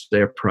Lord's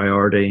Day a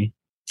priority.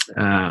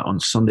 On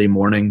Sunday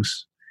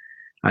mornings,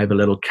 I have a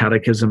little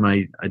catechism.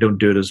 I don't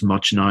do it as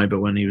much now, but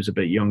when he was a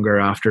bit younger,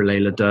 after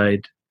Layla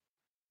died,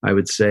 I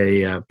would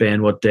say,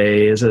 Ben, what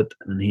day is it?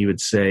 And he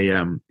would say,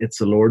 it's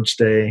the Lord's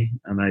Day.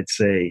 And I'd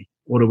say,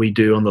 what do we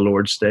do on the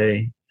Lord's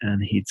Day?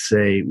 And he'd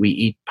say, we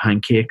eat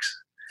pancakes.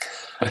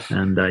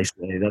 And I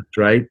say, that's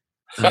right.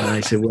 And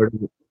I say,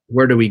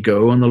 where do we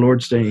go on the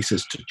Lord's Day? He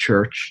says, to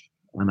church.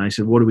 And I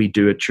said, what do we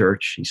do at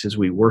church? He says,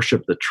 we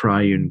worship the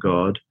triune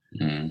God.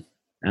 And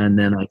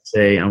then I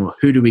say,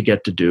 who do we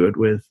get to do it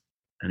with?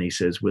 And he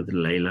says, with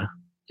Layla.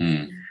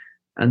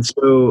 And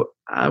so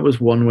that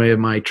was one way of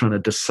my trying to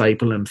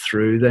disciple him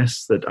through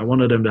this, that I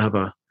wanted him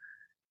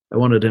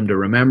to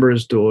remember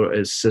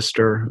his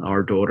sister,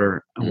 our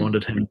daughter. I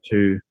wanted him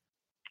to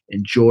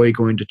enjoy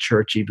going to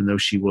church, even though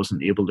she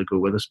wasn't able to go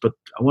with us. But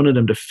I wanted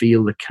him to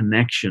feel the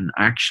connection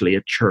actually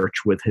at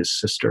church with his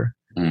sister.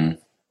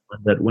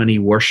 That when he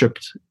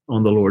worshipped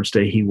on the Lord's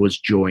Day, he was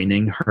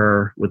joining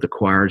her with the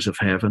choirs of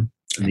heaven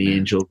and the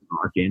angels and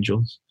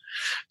archangels.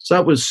 So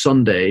that was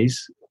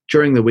Sundays.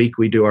 During the week,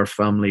 we do our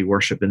family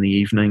worship in the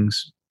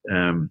evenings,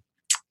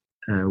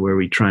 where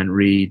we try and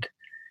read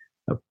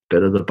a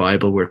bit of the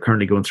Bible. We're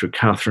currently going through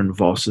Catherine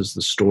Voss's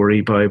The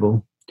Story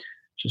Bible,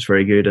 which is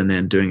very good, and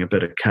then doing a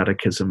bit of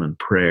catechism and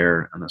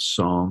prayer and a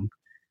song.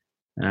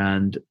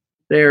 And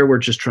there we're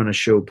just trying to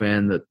show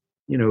Ben that,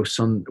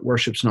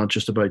 worship's not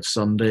just about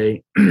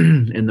Sunday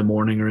in the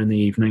morning or in the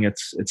evening.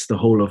 It's the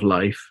whole of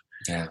life.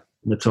 Yeah.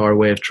 And it's our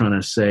way of trying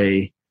to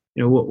say,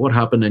 what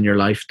happened in your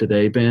life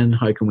today, Ben?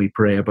 How can we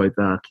pray about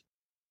that?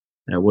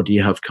 What do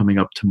you have coming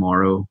up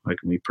tomorrow? How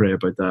can we pray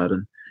about that?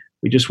 And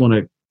we just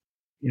want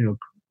to,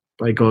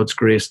 by God's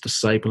grace,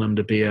 disciple him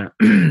to be a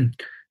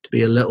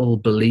little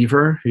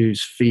believer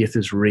whose faith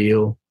is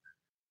real,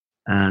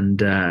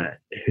 and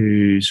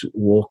whose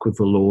walk with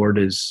the Lord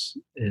is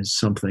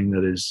something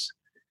that is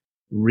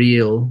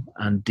real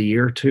and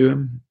dear to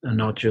him, and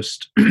not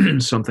just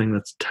something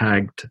that's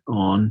tagged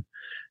on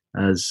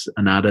as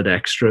an added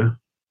extra.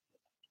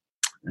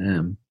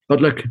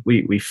 But look,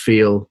 we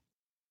feel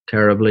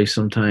terribly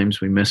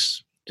sometimes. We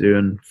miss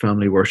doing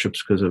family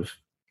worships because of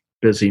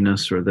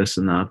busyness or this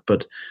and that.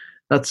 But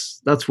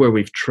that's where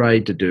we've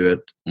tried to do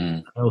it.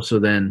 I also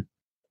then,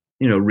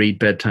 read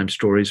bedtime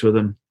stories with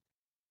him,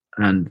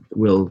 and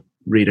we'll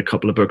read a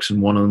couple of books,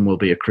 and one of them will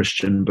be a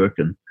Christian book,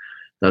 and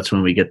that's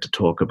when we get to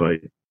talk about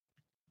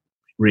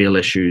real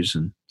issues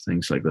and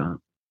things like that.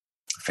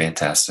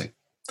 Fantastic.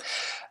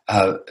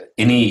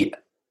 Any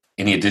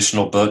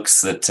additional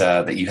books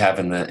that you have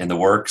in the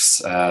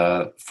works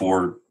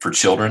for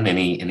children?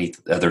 Any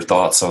other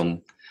thoughts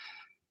on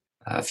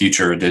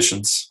future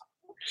editions?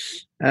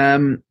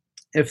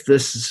 If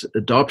this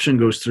adoption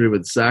goes through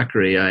with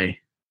Zachary,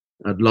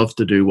 I'd love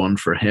to do one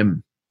for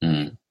him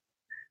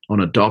on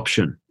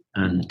adoption,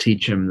 and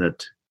teach him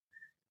that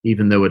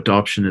even though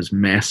adoption is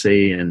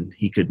messy, and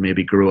he could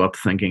maybe grow up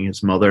thinking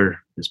his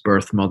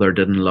birth mother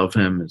didn't love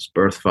him, his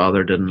birth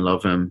father didn't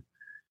love him,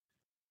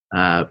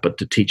 but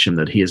to teach him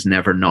that he has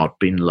never not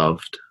been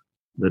loved,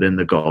 that in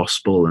the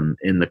gospel and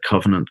in the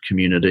covenant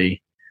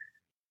community,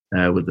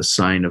 with the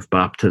sign of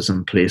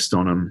baptism placed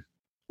on him,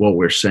 what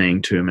we're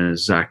saying to him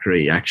is,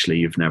 Zachary, actually,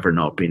 you've never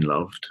not been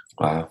loved.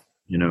 Wow.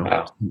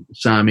 Wow.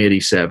 Psalm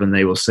 87,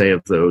 they will say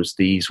of those,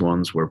 these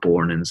ones were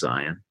born in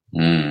Zion.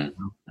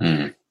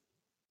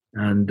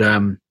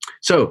 And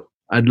so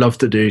I'd love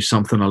to do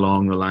something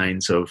along the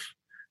lines of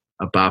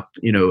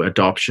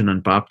adoption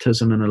and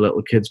baptism in a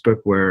little kid's book,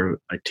 where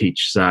I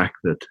teach Zach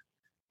that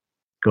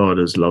God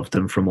has loved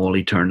him from all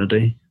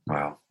eternity.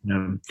 Wow.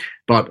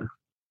 But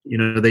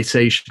they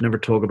say you should never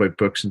talk about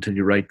books until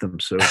you write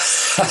them. So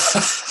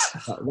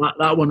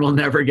that one will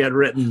never get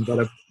written, but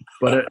I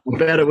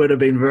bet it would have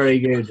been very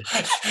good.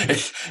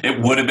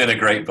 It would have been a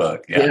great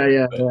book.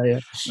 Yeah.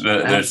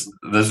 There's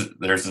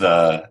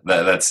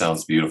that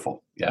sounds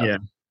beautiful. Yeah.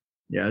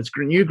 It's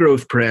New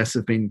Growth Press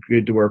have been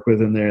good to work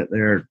with, and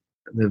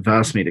they've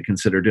asked me to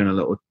consider doing a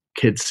little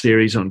kids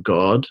series on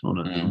God,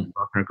 on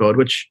God,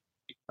 which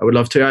I would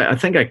love to. I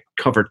think I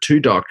covered two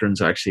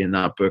doctrines actually in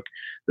that book.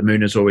 The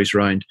moon is always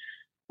round.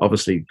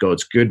 Obviously,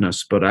 God's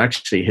goodness, but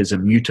actually His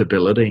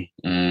immutability.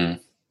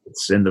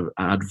 It's in the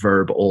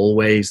adverb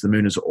always. The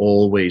moon is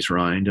always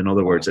round. In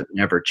other words, it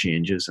never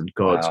changes, and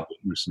God's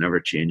goodness never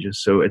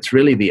changes. So it's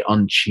really the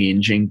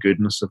unchanging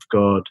goodness of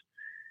God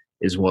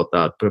is what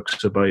that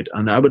book's about.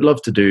 And I would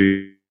love to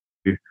do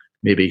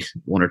maybe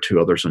one or two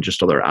others on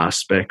just other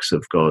aspects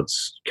of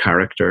God's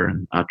character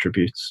and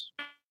attributes.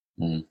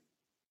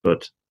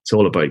 But it's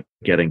all about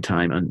getting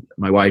time. And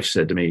my wife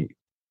said to me,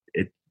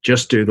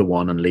 just do the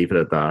one and leave it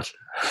at that.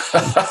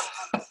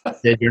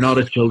 You're not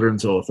a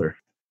children's author.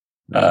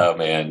 Oh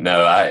man,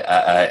 no!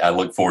 I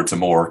look forward to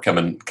more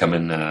coming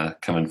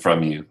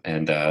from you,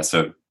 and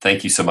so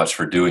thank you so much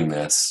for doing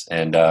this.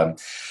 And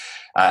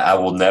I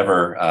will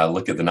never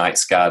look at the night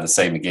sky the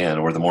same again,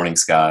 or the morning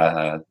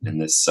sky in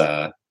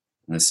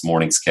this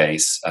morning's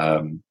case.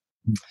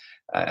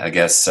 I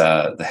guess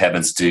the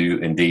heavens do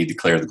indeed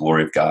declare the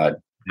glory of God,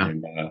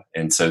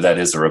 and so that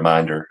is a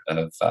reminder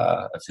of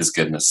His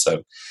goodness.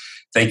 So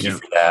thank you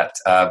for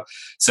that.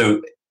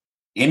 So.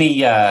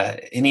 Any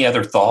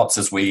other thoughts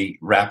as we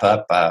wrap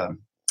up?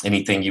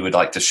 Anything you would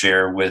like to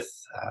share with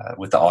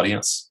the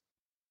audience?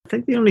 I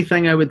think the only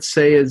thing I would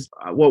say is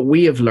what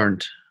we have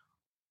learned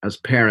as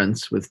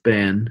parents with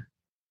Ben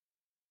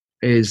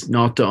is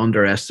not to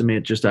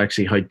underestimate just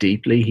actually how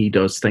deeply he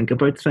does think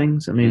about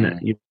things. I mean,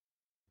 you've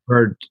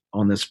heard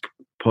on this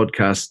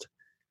podcast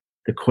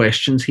the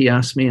questions he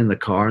asked me in the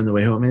car on the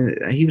way home. I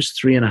mean, he was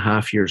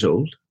 3.5 years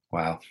old.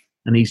 Wow.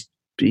 And he's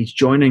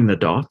joining the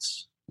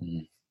dots.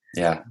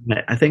 Yeah.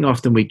 I think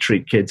often we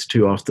treat kids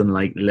too often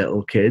like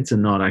little kids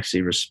and not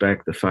actually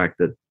respect the fact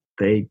that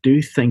they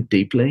do think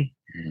deeply.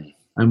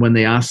 And when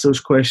they ask those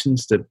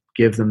questions, to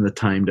give them the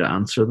time to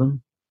answer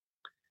them.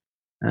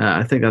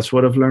 I think that's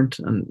what I've learned.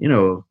 And, you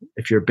know,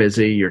 if you're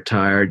busy, you're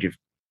tired, you've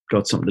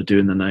got something to do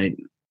in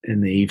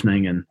the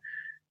evening, and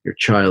your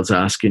child's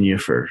asking you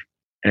for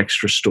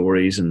extra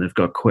stories and they've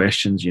got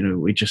questions, you know,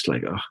 we just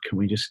like, oh, can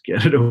we just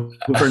get it over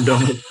and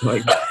done with?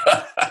 Like,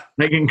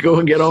 I can go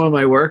and get on with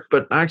my work,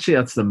 but actually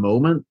that's the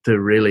moment to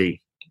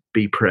really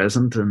be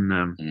present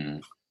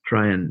and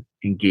try and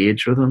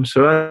engage with them.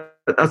 So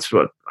that's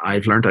what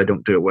I've learned. I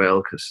don't do it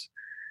well because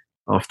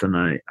often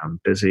I'm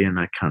busy and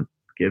I can't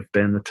give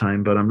Ben the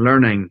time, but I'm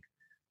learning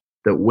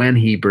that when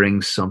he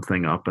brings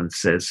something up and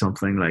says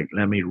something like,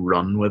 let me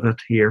run with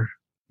it here,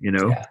 you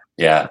know?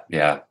 Yeah.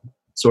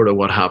 Sort of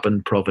what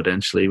happened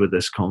providentially with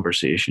this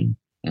conversation.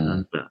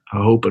 And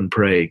I hope and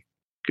pray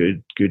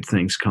good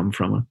things come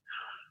from it.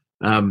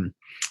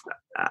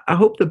 I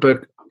hope the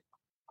book,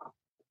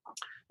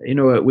 you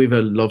know, we have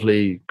a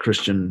lovely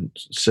Christian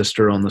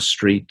sister on the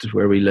street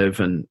where we live,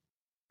 and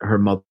her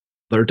mother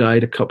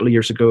died a couple of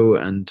years ago,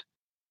 and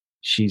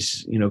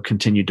she's, you know,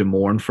 continued to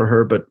mourn for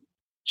her. But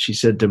she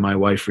said to my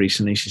wife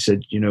recently, she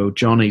said, you know,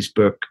 Johnny's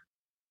book,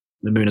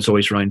 The Moon is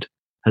Always Round,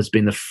 has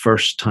been the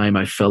first time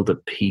I felt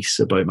at peace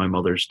about my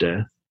mother's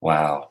death.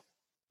 Wow.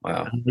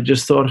 And I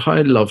just thought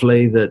how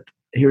lovely that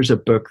here's a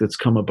book that's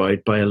come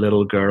about by a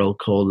little girl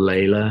called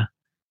Layla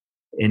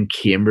in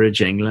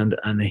Cambridge, England,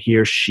 and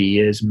here she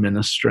is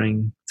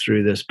ministering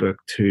through this book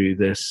to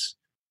this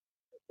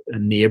a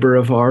neighbor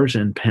of ours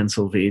in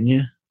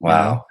Pennsylvania.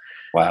 Wow.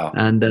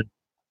 And at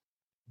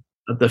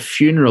the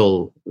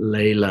funeral,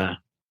 Layla,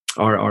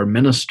 our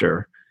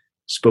minister,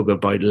 spoke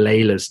about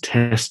Layla's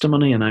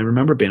testimony, and I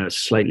remember being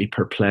slightly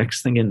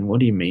perplexed, thinking,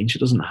 what do you mean she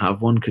doesn't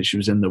have one because she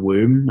was in the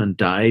womb and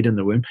died in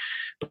the womb?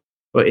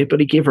 But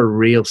he gave her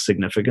real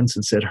significance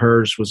and said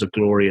hers was a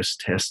glorious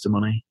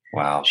testimony.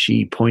 Wow.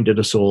 She pointed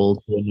us all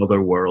to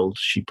another world.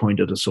 She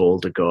pointed us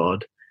all to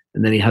God.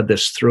 And then he had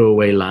this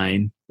throwaway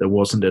line that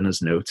wasn't in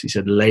his notes. He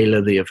said,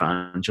 Layla the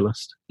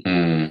evangelist.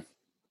 And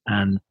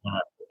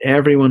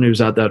everyone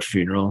who's at that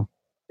funeral,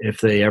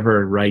 if they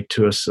ever write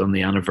to us on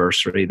the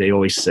anniversary, they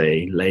always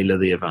say, Layla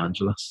the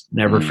evangelist.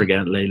 Never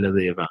forget Layla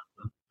the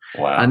evangelist.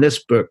 Wow. And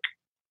this book,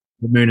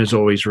 The Moon is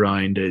Always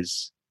Round,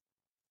 is,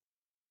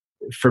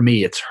 for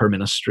me, it's her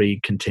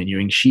ministry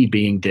continuing. She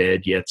being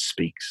dead yet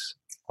speaks.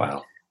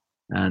 Wow.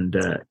 And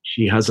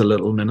she has a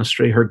little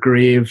ministry. Her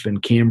grave in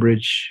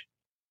Cambridge,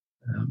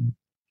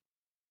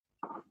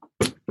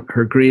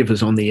 her grave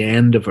is on the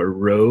end of a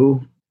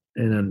row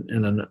in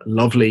a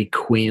lovely,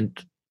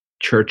 quaint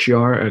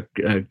churchyard,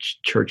 a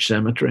church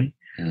cemetery.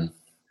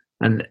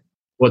 And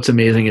what's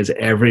amazing is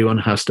everyone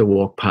has to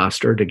walk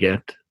past her to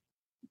get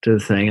to the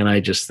thing. And I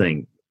just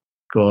think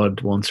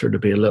God wants her to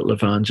be a little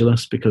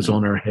evangelist, because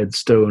on her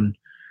headstone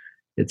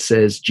it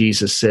says,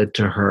 Jesus said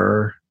to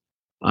her,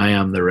 I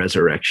am the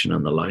resurrection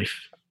and the life.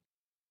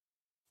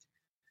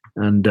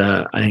 And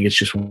I think it's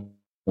just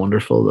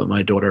wonderful that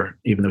my daughter,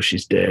 even though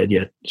she's dead,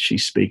 yet she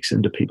speaks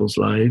into people's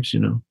lives, you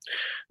know.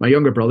 My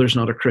younger brother's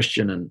not a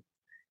Christian, and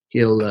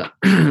he'll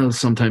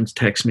sometimes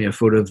text me a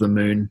photo of the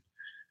moon,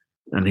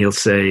 and he'll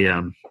say,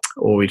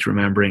 always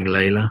remembering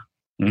Layla,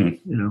 you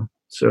know.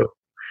 So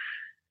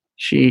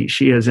she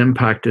has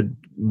impacted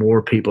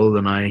more people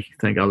than I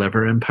think I'll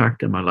ever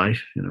impact in my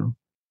life, you know.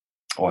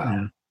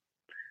 Wow.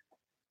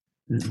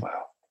 Yeah.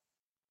 Wow.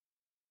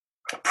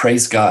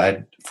 praise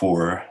God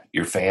for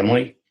your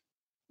family.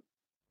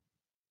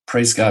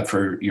 Praise God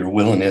for your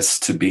willingness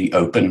to be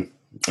open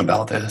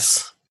about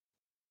this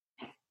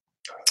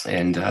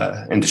and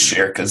to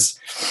share, because,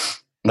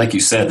 like you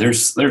said,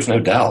 there's no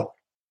doubt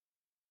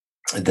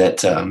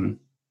that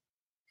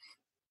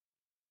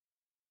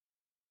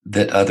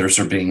that others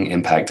are being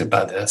impacted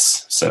by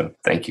this. So,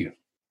 thank you.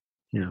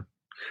 Yeah.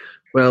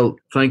 Well,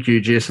 thank you,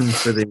 Jason,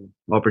 for the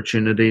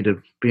opportunity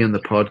to be on the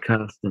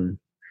podcast and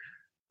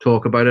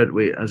talk about it.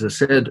 We, as I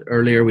said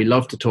earlier, we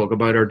love to talk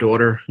about our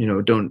daughter. You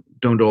know,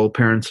 don't all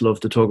parents love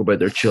to talk about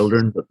their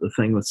children? But the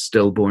thing with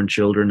stillborn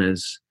children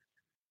is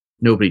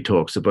nobody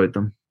talks about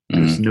them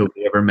because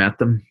nobody ever met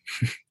them,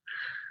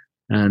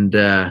 and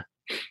they're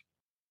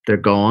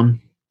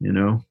gone. You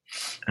know,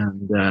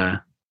 and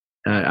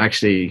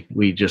actually,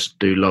 we just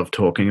do love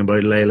talking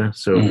about Layla.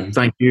 So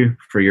thank you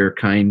for your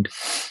kind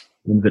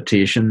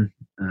invitation,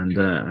 and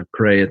I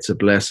pray it's a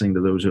blessing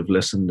to those who've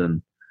listened,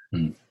 and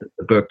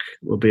the book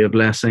will be a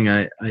blessing.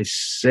 I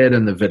said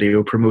in the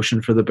video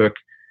promotion for the book,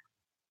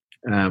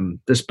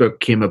 this book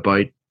came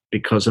about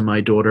because of my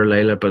daughter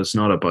Layla, but it's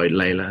not about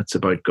Layla, it's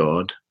about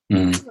God.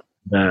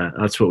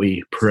 That's what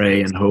we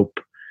pray and hope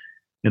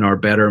in our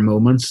better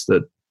moments,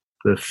 that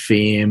the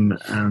fame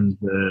and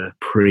the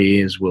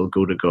praise will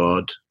go to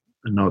God,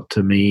 and not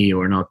to me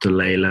or not to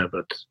Layla,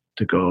 but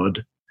to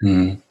God,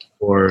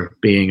 for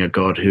being a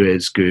God who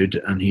is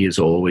good, and he is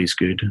always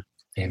good.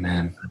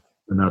 Amen.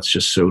 And that's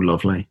just so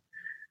lovely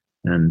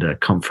and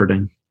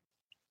comforting.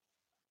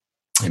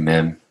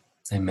 Amen.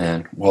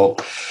 Amen. Well,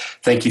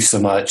 thank you so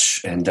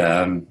much. And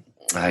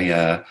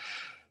I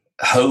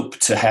hope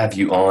to have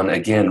you on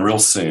again real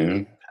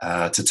soon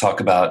to talk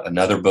about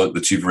another book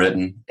that you've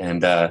written,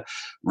 and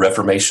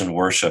Reformation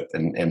Worship.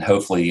 And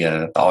hopefully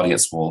the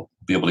audience will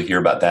be able to hear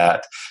about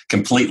that.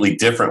 Completely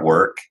different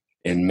work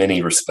in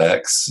many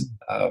respects.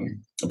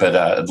 But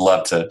I'd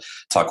love to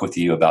talk with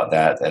you about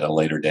that at a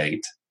later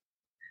date.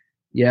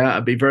 Yeah,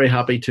 I'd be very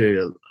happy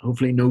to.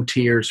 Hopefully no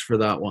tears for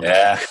that one.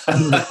 Yeah.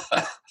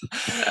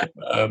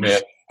 Oh,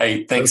 man.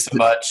 Hey, thanks so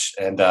much,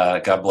 and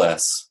God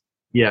bless.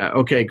 Yeah,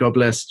 okay. God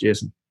bless,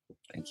 Jason.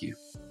 Thank you.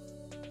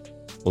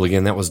 Well,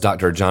 again, that was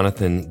Dr.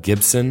 Jonathan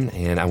Gibson,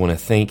 and I want to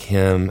thank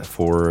him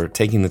for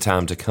taking the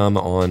time to come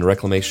on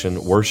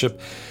Reclamation Worship.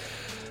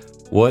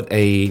 What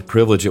a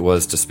privilege it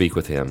was to speak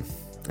with him.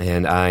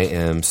 And I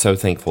am so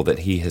thankful that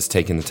he has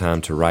taken the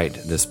time to write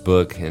this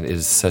book. And it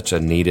is such a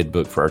needed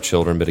book for our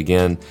children. But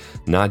again,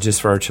 not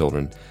just for our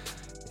children.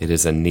 It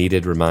is a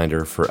needed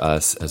reminder for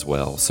us as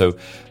well. So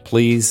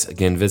please,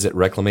 again, visit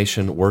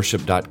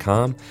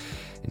reclamationworship.com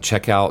and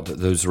check out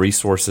those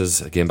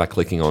resources, again, by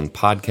clicking on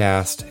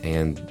podcast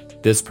and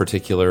this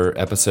particular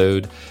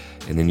episode.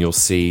 And then you'll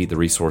see the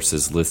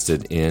resources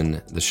listed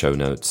in the show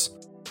notes.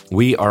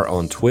 We are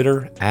on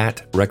Twitter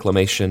at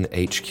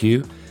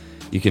ReclamationHQ.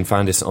 You can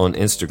find us on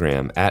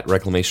Instagram at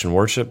Reclamation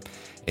Worship,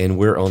 and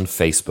we're on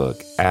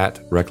Facebook at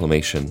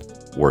Reclamation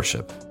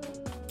Worship.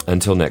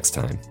 Until next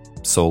time,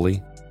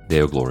 Soli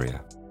Deo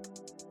Gloria.